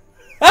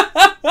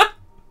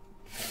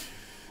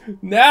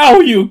 Now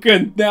you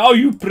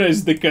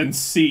press the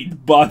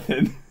concede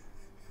button.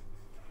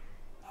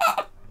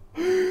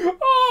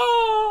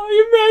 Oh,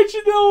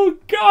 Imagine how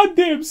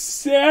goddamn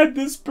sad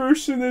this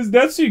person is.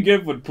 That's what you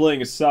get for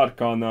playing a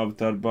Sarkhan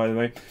avatar, by the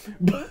way.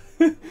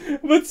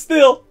 But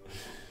still,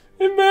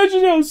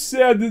 imagine how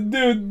sad the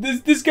dude.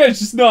 This guy's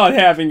just not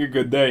having a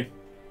good day.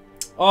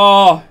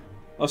 Oh,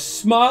 a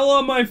smile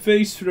on my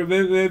face for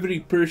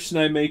every person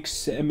I make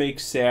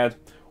sad.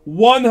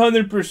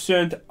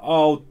 100%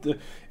 out.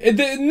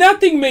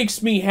 Nothing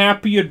makes me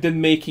happier than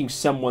making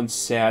someone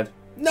sad.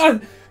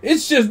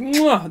 It's just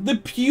the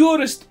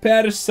purest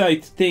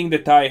parasite thing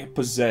that I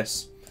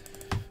possess.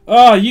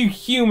 Oh, you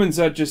humans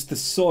are just the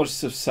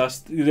source of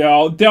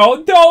sustenance.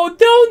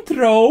 Don't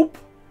trope.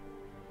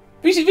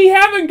 We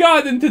haven't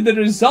gotten to the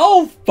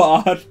resolve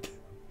part.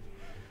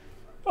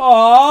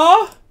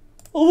 Ah,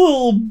 a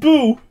little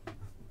boo.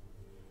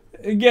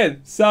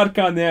 Again,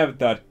 Sarkhan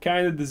avatar,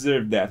 kind of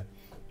deserved that.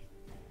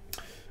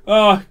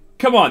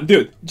 Come on,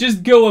 dude.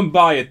 Just go and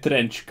buy a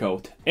trench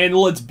coat. And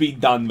let's be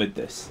done with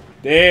this.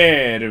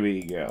 There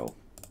we go.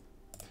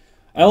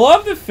 I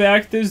love the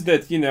fact is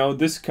that, you know,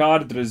 this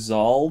card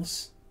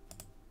resolves.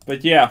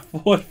 But yeah,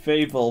 4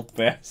 Fabled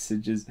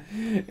Passages.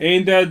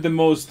 Ain't that the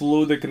most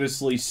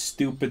ludicrously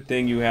stupid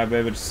thing you have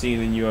ever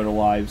seen in your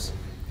lives?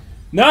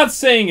 Not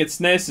saying it's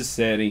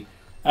necessary.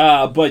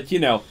 But, you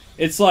know,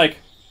 it's like,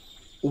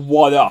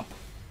 what up?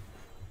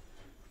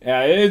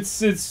 Yeah,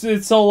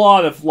 it's a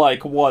lot of,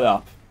 like, what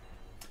up?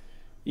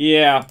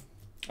 Yeah.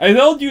 I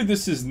told you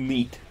this is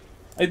neat.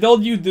 I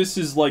told you this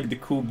is like the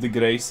coup de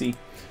Gracie.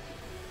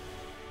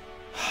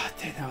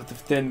 10 out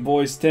of 10,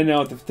 boys. 10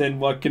 out of 10.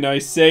 What can I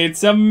say?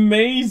 It's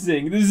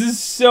amazing. This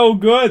is so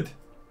good.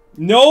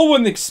 No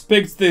one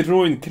expects the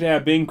Ruined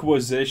Crab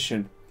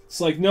Inquisition.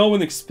 It's like no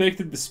one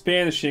expected the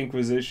Spanish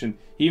Inquisition.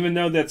 Even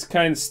though that's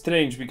kind of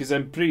strange because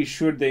I'm pretty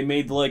sure they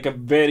made like a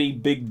very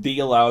big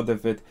deal out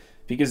of it.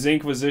 Because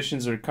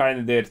Inquisitions are kind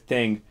of their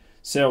thing.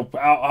 So,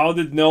 how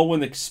did no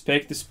one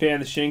expect the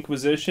Spanish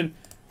Inquisition?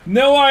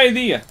 No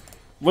idea.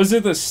 Was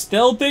it a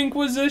stealth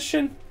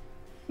Inquisition?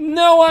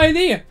 No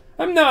idea.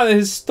 I'm not a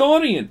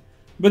historian.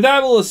 But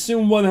I will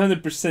assume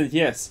 100%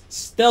 yes.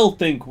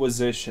 Stealth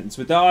Inquisitions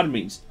with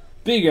armies.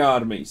 Big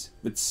armies.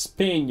 With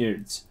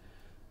Spaniards.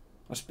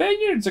 Are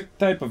Spaniards a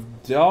type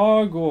of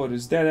dog? Or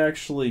is that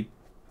actually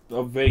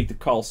a way to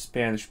call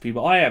Spanish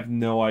people? I have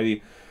no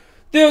idea.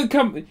 They'll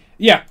come...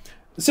 Yeah.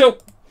 So...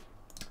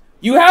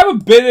 You have a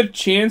better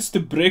chance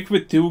to brick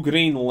with 2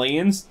 green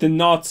lands than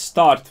not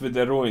start with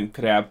a Ruined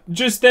Crab.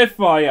 Just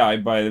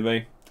FYI, by the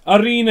way.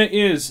 Arena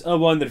is a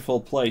wonderful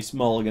place,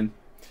 Mulligan.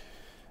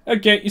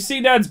 Okay, you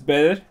see that's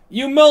better.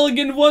 You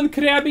mulligan 1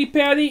 Krabby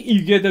Patty,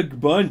 you get a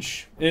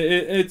bunch.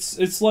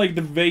 It's like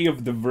the way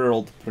of the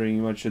world, pretty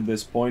much at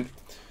this point.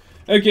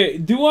 Okay,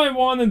 do I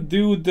want to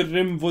do the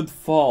Rimewood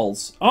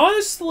Falls?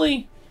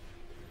 Honestly,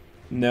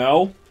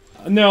 no.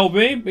 No,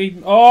 baby.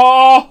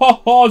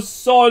 Oh,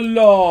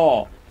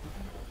 solo!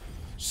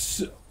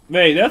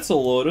 Wait, that's a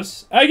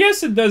Lotus. I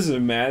guess it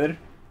doesn't matter.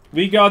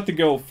 We got to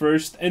go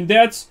first, and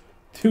that's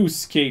 2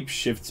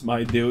 Scapeshifts,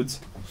 my dudes.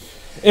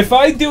 If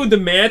I do the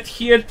math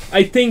here,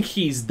 I think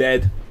he's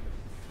dead.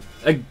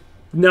 I'm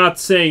not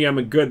saying I'm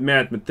a good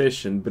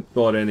mathematician, but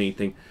or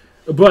anything.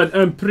 But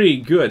I'm pretty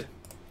good.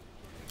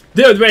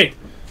 Dude, wait.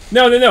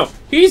 No.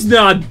 He's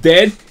not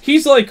dead.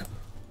 He's like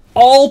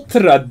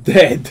ultra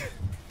dead.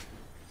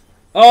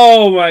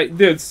 Oh my,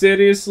 dude,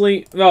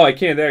 seriously? No, I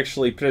can't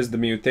actually press the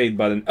mutate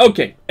button.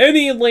 Okay,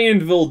 any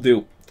land will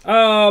do.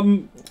 Yeah,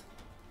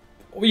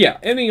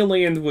 any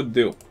land would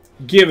do.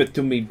 Give it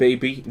to me,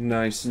 baby.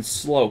 Nice and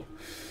slow.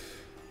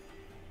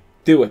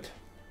 Do it.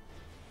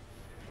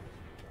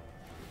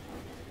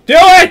 Do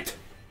it!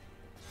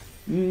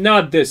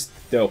 Not this,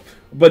 though,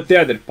 but the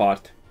other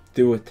part.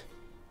 Do it.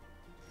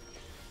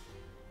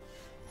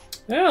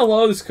 Yeah,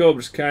 Lotus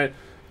Cobra's kind of...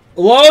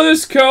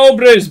 Lotus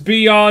Cobra is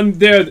beyond,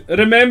 dude.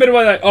 Remember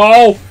what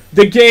oh,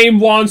 the game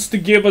wants to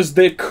give us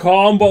the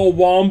combo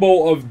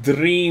wombo of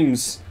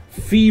dreams.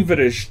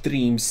 Feverish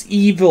dreams,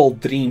 evil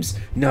dreams,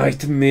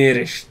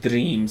 nightmarish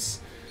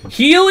dreams.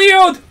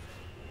 Heliod?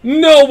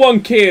 No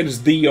one cares,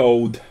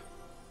 Diode.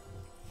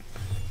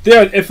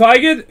 Dude, if I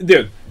get...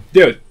 Dude,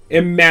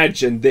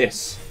 imagine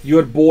this.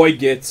 Your boy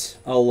gets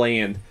a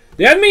land.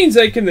 That means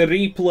I can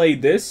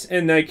replay this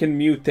and I can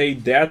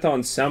mutate that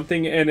on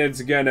something and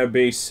it's gonna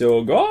be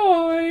so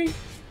good.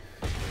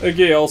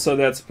 Okay, also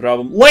that's a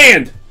problem.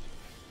 Land!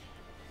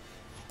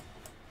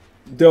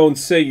 Don't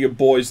say your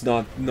boy's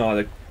not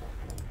a...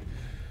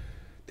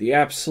 The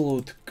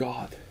absolute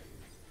god.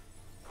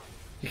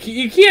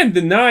 You can't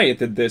deny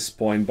it at this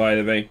point, by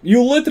the way.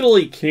 You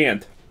literally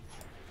can't.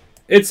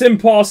 It's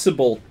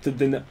impossible to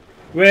deny...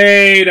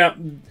 Wait up.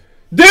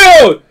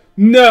 Dude!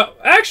 No,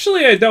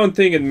 actually I don't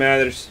think it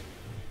matters.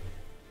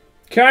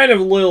 Kind of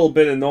a little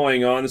bit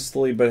annoying,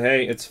 honestly, but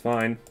hey, it's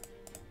fine.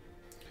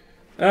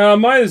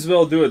 Might as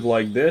well do it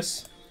like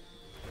this.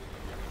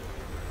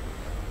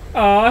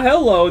 Ah,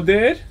 hello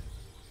there.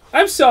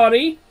 I'm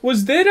sorry,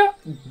 was there a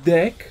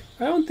deck?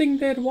 I don't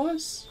think there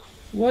was.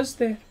 Was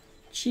there,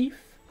 Chief?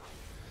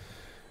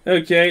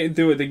 Okay,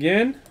 do it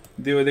again.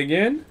 Do it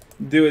again.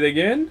 Do it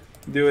again.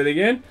 Do it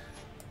again.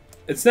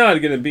 It's not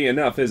gonna be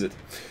enough, is it?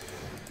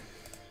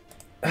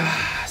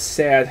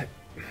 sad.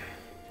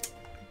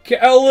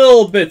 A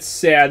little bit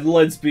sad,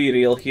 let's be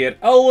real here.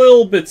 A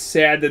little bit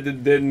sad that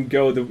it didn't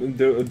go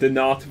the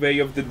not way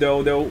of the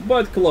dodo,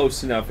 but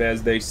close enough,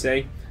 as they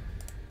say.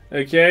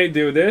 Okay,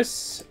 do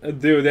this,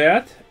 do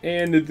that,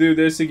 and do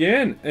this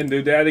again, and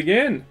do that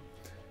again.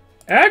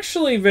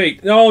 Actually,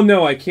 wait. Oh,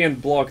 no, I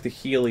can't block the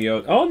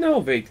Heliod. Oh, no,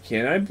 wait,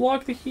 can I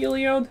block the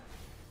Heliod?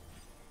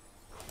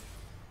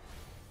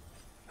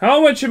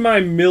 How much am I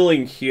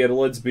milling here?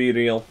 Let's be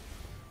real.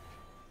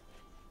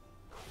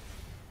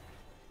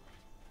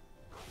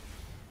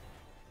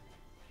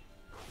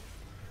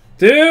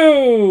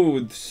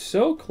 Dude,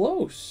 so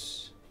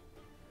close.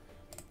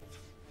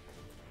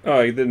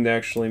 Oh, I didn't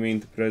actually mean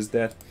to press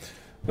that.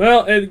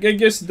 Well, I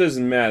guess it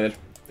doesn't matter.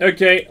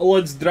 Okay,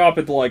 let's drop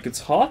it like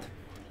it's hot.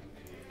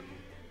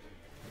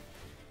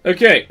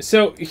 Okay,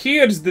 so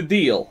here's the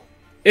deal.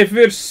 If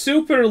we're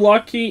super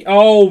lucky...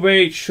 Oh,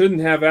 wait,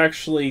 shouldn't have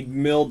actually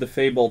milled the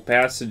Fabled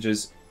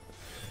Passages.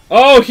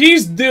 Oh,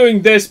 he's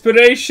doing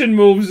desperation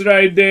moves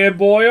right there,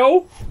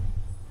 boyo.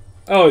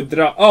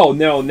 Oh,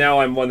 no, now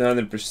I'm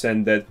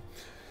 100% dead.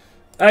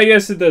 I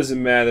guess it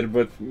doesn't matter,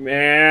 but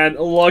man,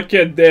 look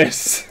at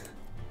this.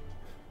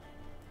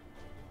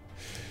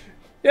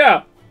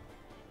 Yeah.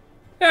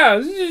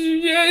 Yeah,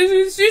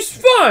 it's just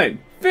fine.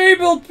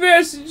 Fabled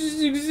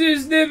Passages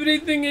exist,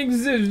 everything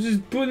exists.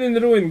 Just put in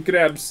Ruin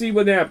Crab, see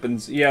what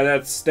happens. Yeah,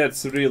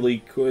 that's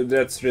really cool.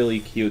 That's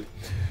really cute.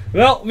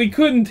 Well, we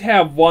couldn't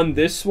have won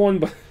this one,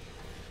 but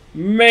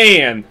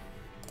man.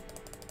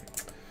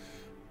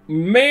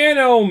 Man,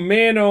 oh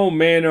man, oh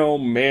man, oh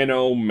man,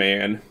 oh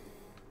man.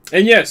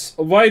 And yes,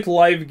 white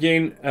life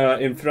gain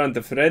in front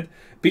of red,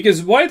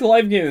 because white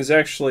life gain is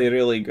actually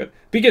really good.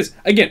 Because,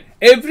 again,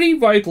 every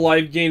white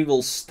life gain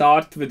will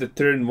start with a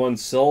turn 1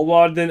 Soul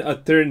Warden, a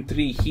turn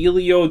 3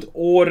 Heliod,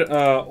 or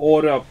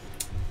a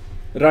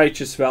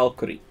Righteous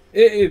Valkyrie.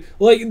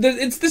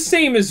 It's the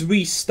same as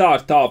we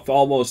start off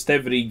almost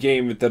every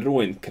game with a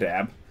Ruin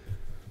Crab.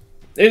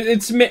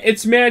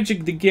 It's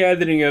Magic the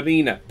Gathering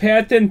Arena.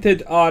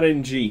 Patented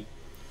RNG.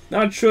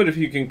 Not sure if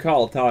you can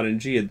call it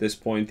RNG at this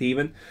point,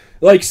 even.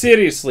 Like,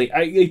 seriously,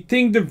 I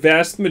think the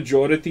vast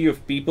majority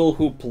of people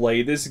who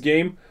play this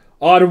game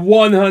are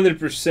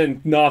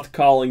 100% not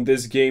calling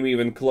this game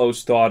even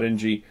close to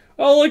RNG.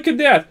 Oh, look at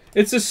that.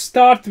 It's a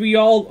start we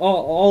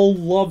all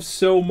love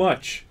so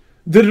much.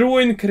 The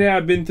Ruin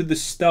Crab into the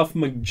Stuff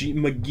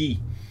McGee.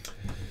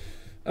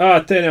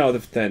 10 out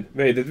of 10.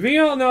 Wait, did we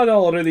all not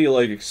already,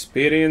 like,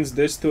 experience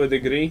this to a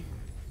degree?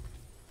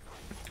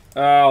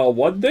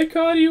 What they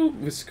call you?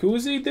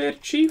 Viscusi there,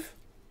 Chief?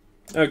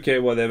 Okay,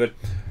 whatever.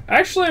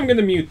 Actually, I'm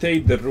gonna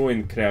mutate the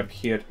Ruin Crab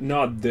here,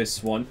 not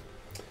this one.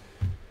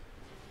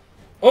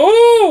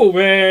 Oh,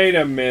 wait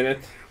a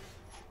minute.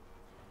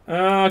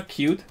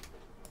 Cute.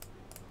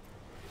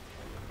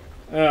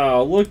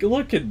 Oh,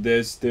 look at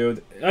this,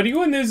 dude. Are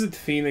you an Izzet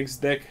Phoenix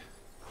deck?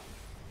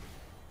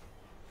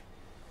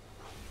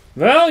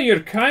 Well,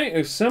 you're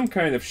some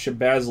kind of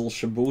shabazzle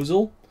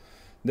shaboozle.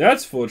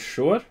 That's for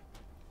sure.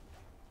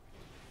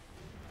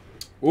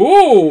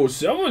 Ooh,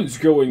 someone's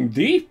going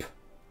deep.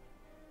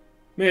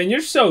 Man,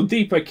 you're so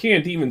deep I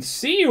can't even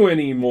see you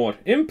anymore.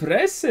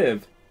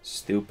 Impressive.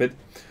 Stupid.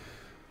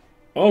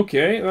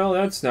 Okay, well,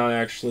 that's not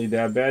actually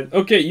that bad.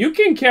 Okay, you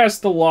can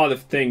cast a lot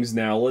of things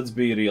now, let's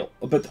be real.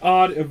 But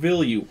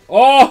will you?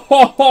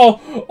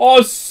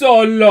 Oh,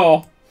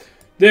 solo.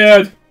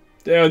 Dude.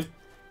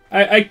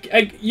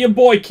 Your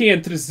boy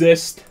can't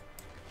resist.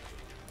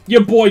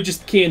 Your boy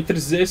just can't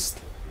resist.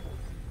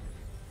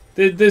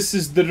 This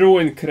is the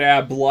Ruin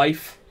Crab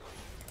life.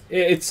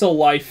 It's a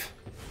life.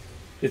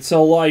 It's a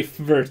life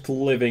worth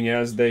living,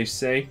 as they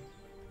say.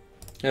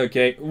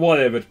 Okay,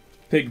 whatever.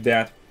 Pick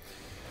that.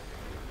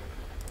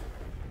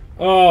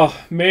 Oh,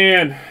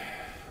 man.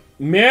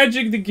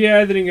 Magic the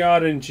Gathering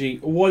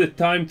RNG. What a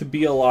time to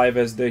be alive,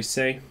 as they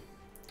say.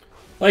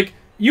 Like,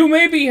 you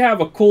maybe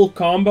have a cool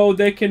combo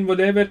deck and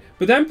whatever,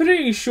 but I'm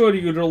pretty sure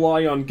you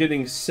rely on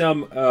getting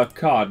some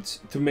cards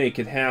to make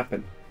it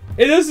happen.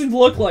 It doesn't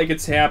look like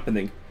it's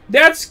happening.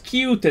 That's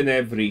cute and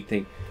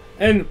everything.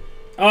 And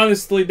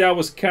honestly, that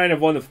was kind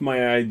of one of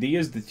my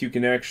ideas that you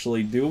can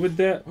actually do with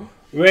that.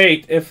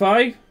 Wait, if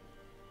I...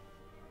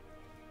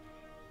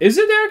 Is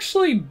it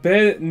actually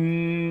better?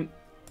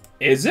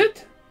 Is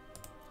it?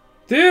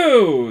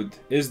 Dude,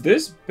 is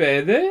this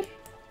better?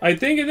 I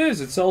think it is.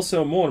 It's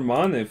also more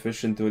mana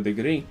efficient to a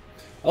degree.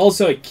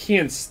 Also, I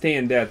can't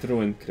stand that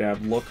Ruin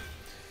Crab look.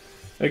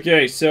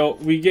 Okay, so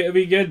we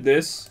get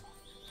this.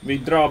 We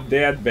drop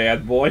that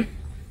bad boy.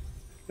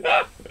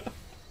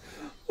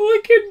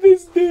 Look at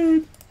this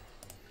dude.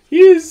 He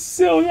is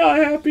so not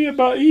happy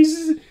about. He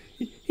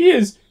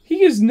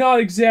is not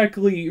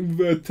exactly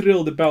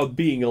thrilled about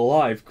being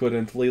alive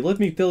currently. Let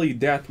me tell you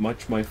that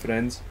much, my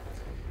friends.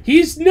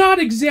 He's not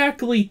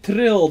exactly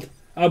thrilled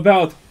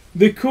about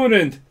the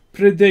current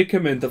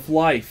predicament of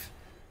life,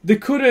 the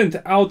current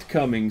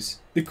outcomings,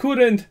 the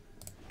current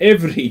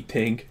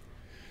everything.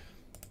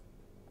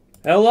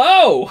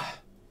 Hello,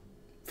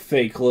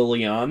 fake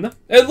Liliana.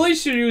 At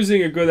least you're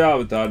using a good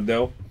avatar,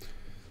 though.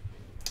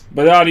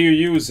 But are you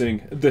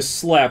using the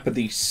slap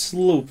the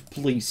sloop,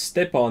 please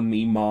step on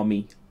me,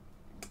 mommy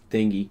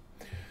thingy?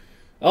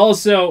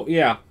 Also,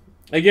 yeah,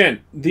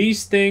 again,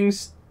 these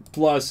things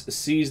plus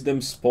seize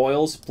them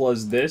spoils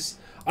plus this.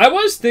 I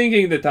was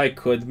thinking that I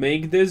could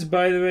make this,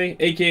 by the way.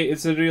 aka,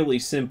 it's a really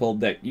simple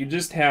deck. You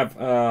just have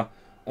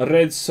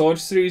red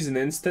sorceries and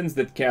instants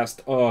that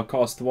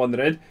cost 1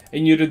 red,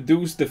 and you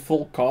reduce the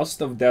full cost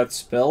of that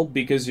spell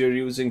because you're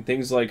using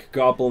things like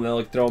Goblin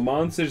Electro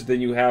Monsters. Then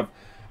you have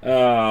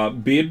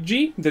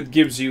Birgi that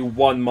gives you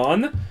 1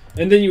 mana,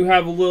 and then you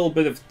have a little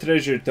bit of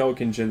treasure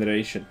token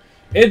generation.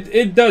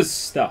 It does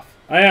stuff.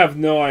 I have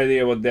no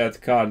idea what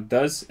that card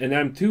does, and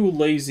I'm too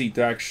lazy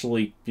to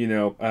actually, you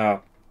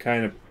know,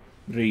 kind of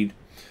read.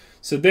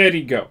 So there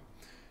you go.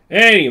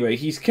 Anyway,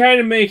 he's kind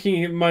of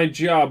making my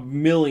job,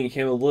 milling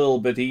him a little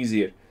bit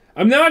easier.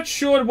 I'm not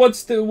sure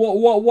what's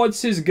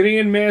his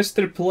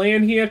Grandmaster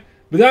plan here,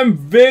 but I'm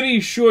very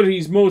sure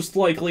he's most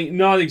likely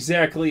not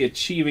exactly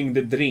achieving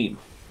the dream.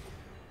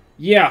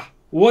 Yeah,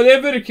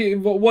 whatever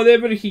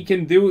he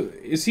can do,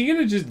 is he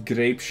gonna just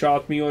grape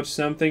shot me or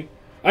something?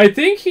 I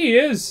think he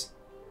is.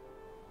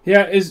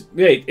 Yeah,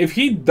 wait, if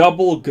he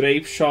double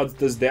grape shots,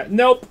 does that?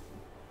 Nope.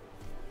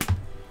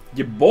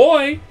 Ya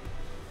boy.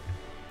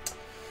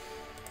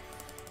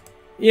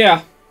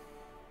 Yeah.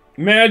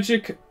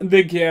 Magic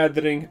the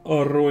Gathering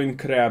or Ruin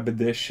Crab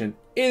Edition.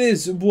 It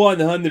is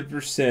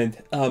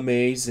 100%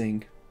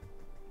 amazing.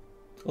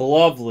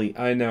 Lovely,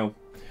 I know.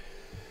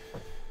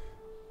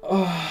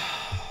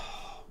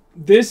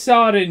 This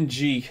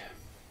RNG.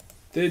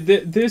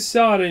 This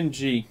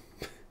RNG.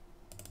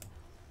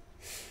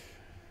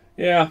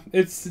 Yeah,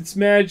 it's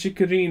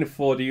Magic Arena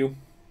for you.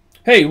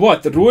 Hey,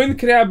 what? Ruin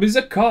Crab is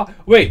a card?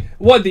 Wait,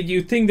 what? Did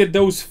you think that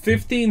those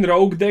 15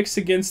 rogue decks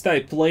against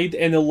I played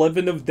and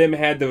 11 of them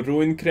had the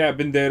Ruin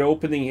Crab in their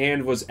opening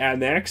hand was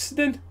an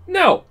accident?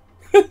 No!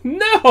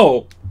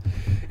 No!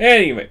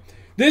 Anyway,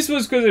 this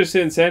was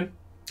Kuzer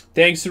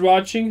Thanks for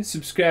watching.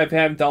 Subscribe if you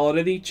haven't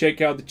already.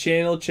 Check out the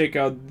channel, check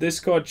out the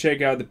Discord,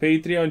 check out the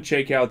Patreon,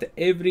 check out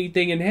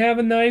everything, and have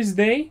a nice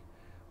day.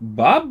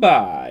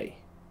 Bye-bye.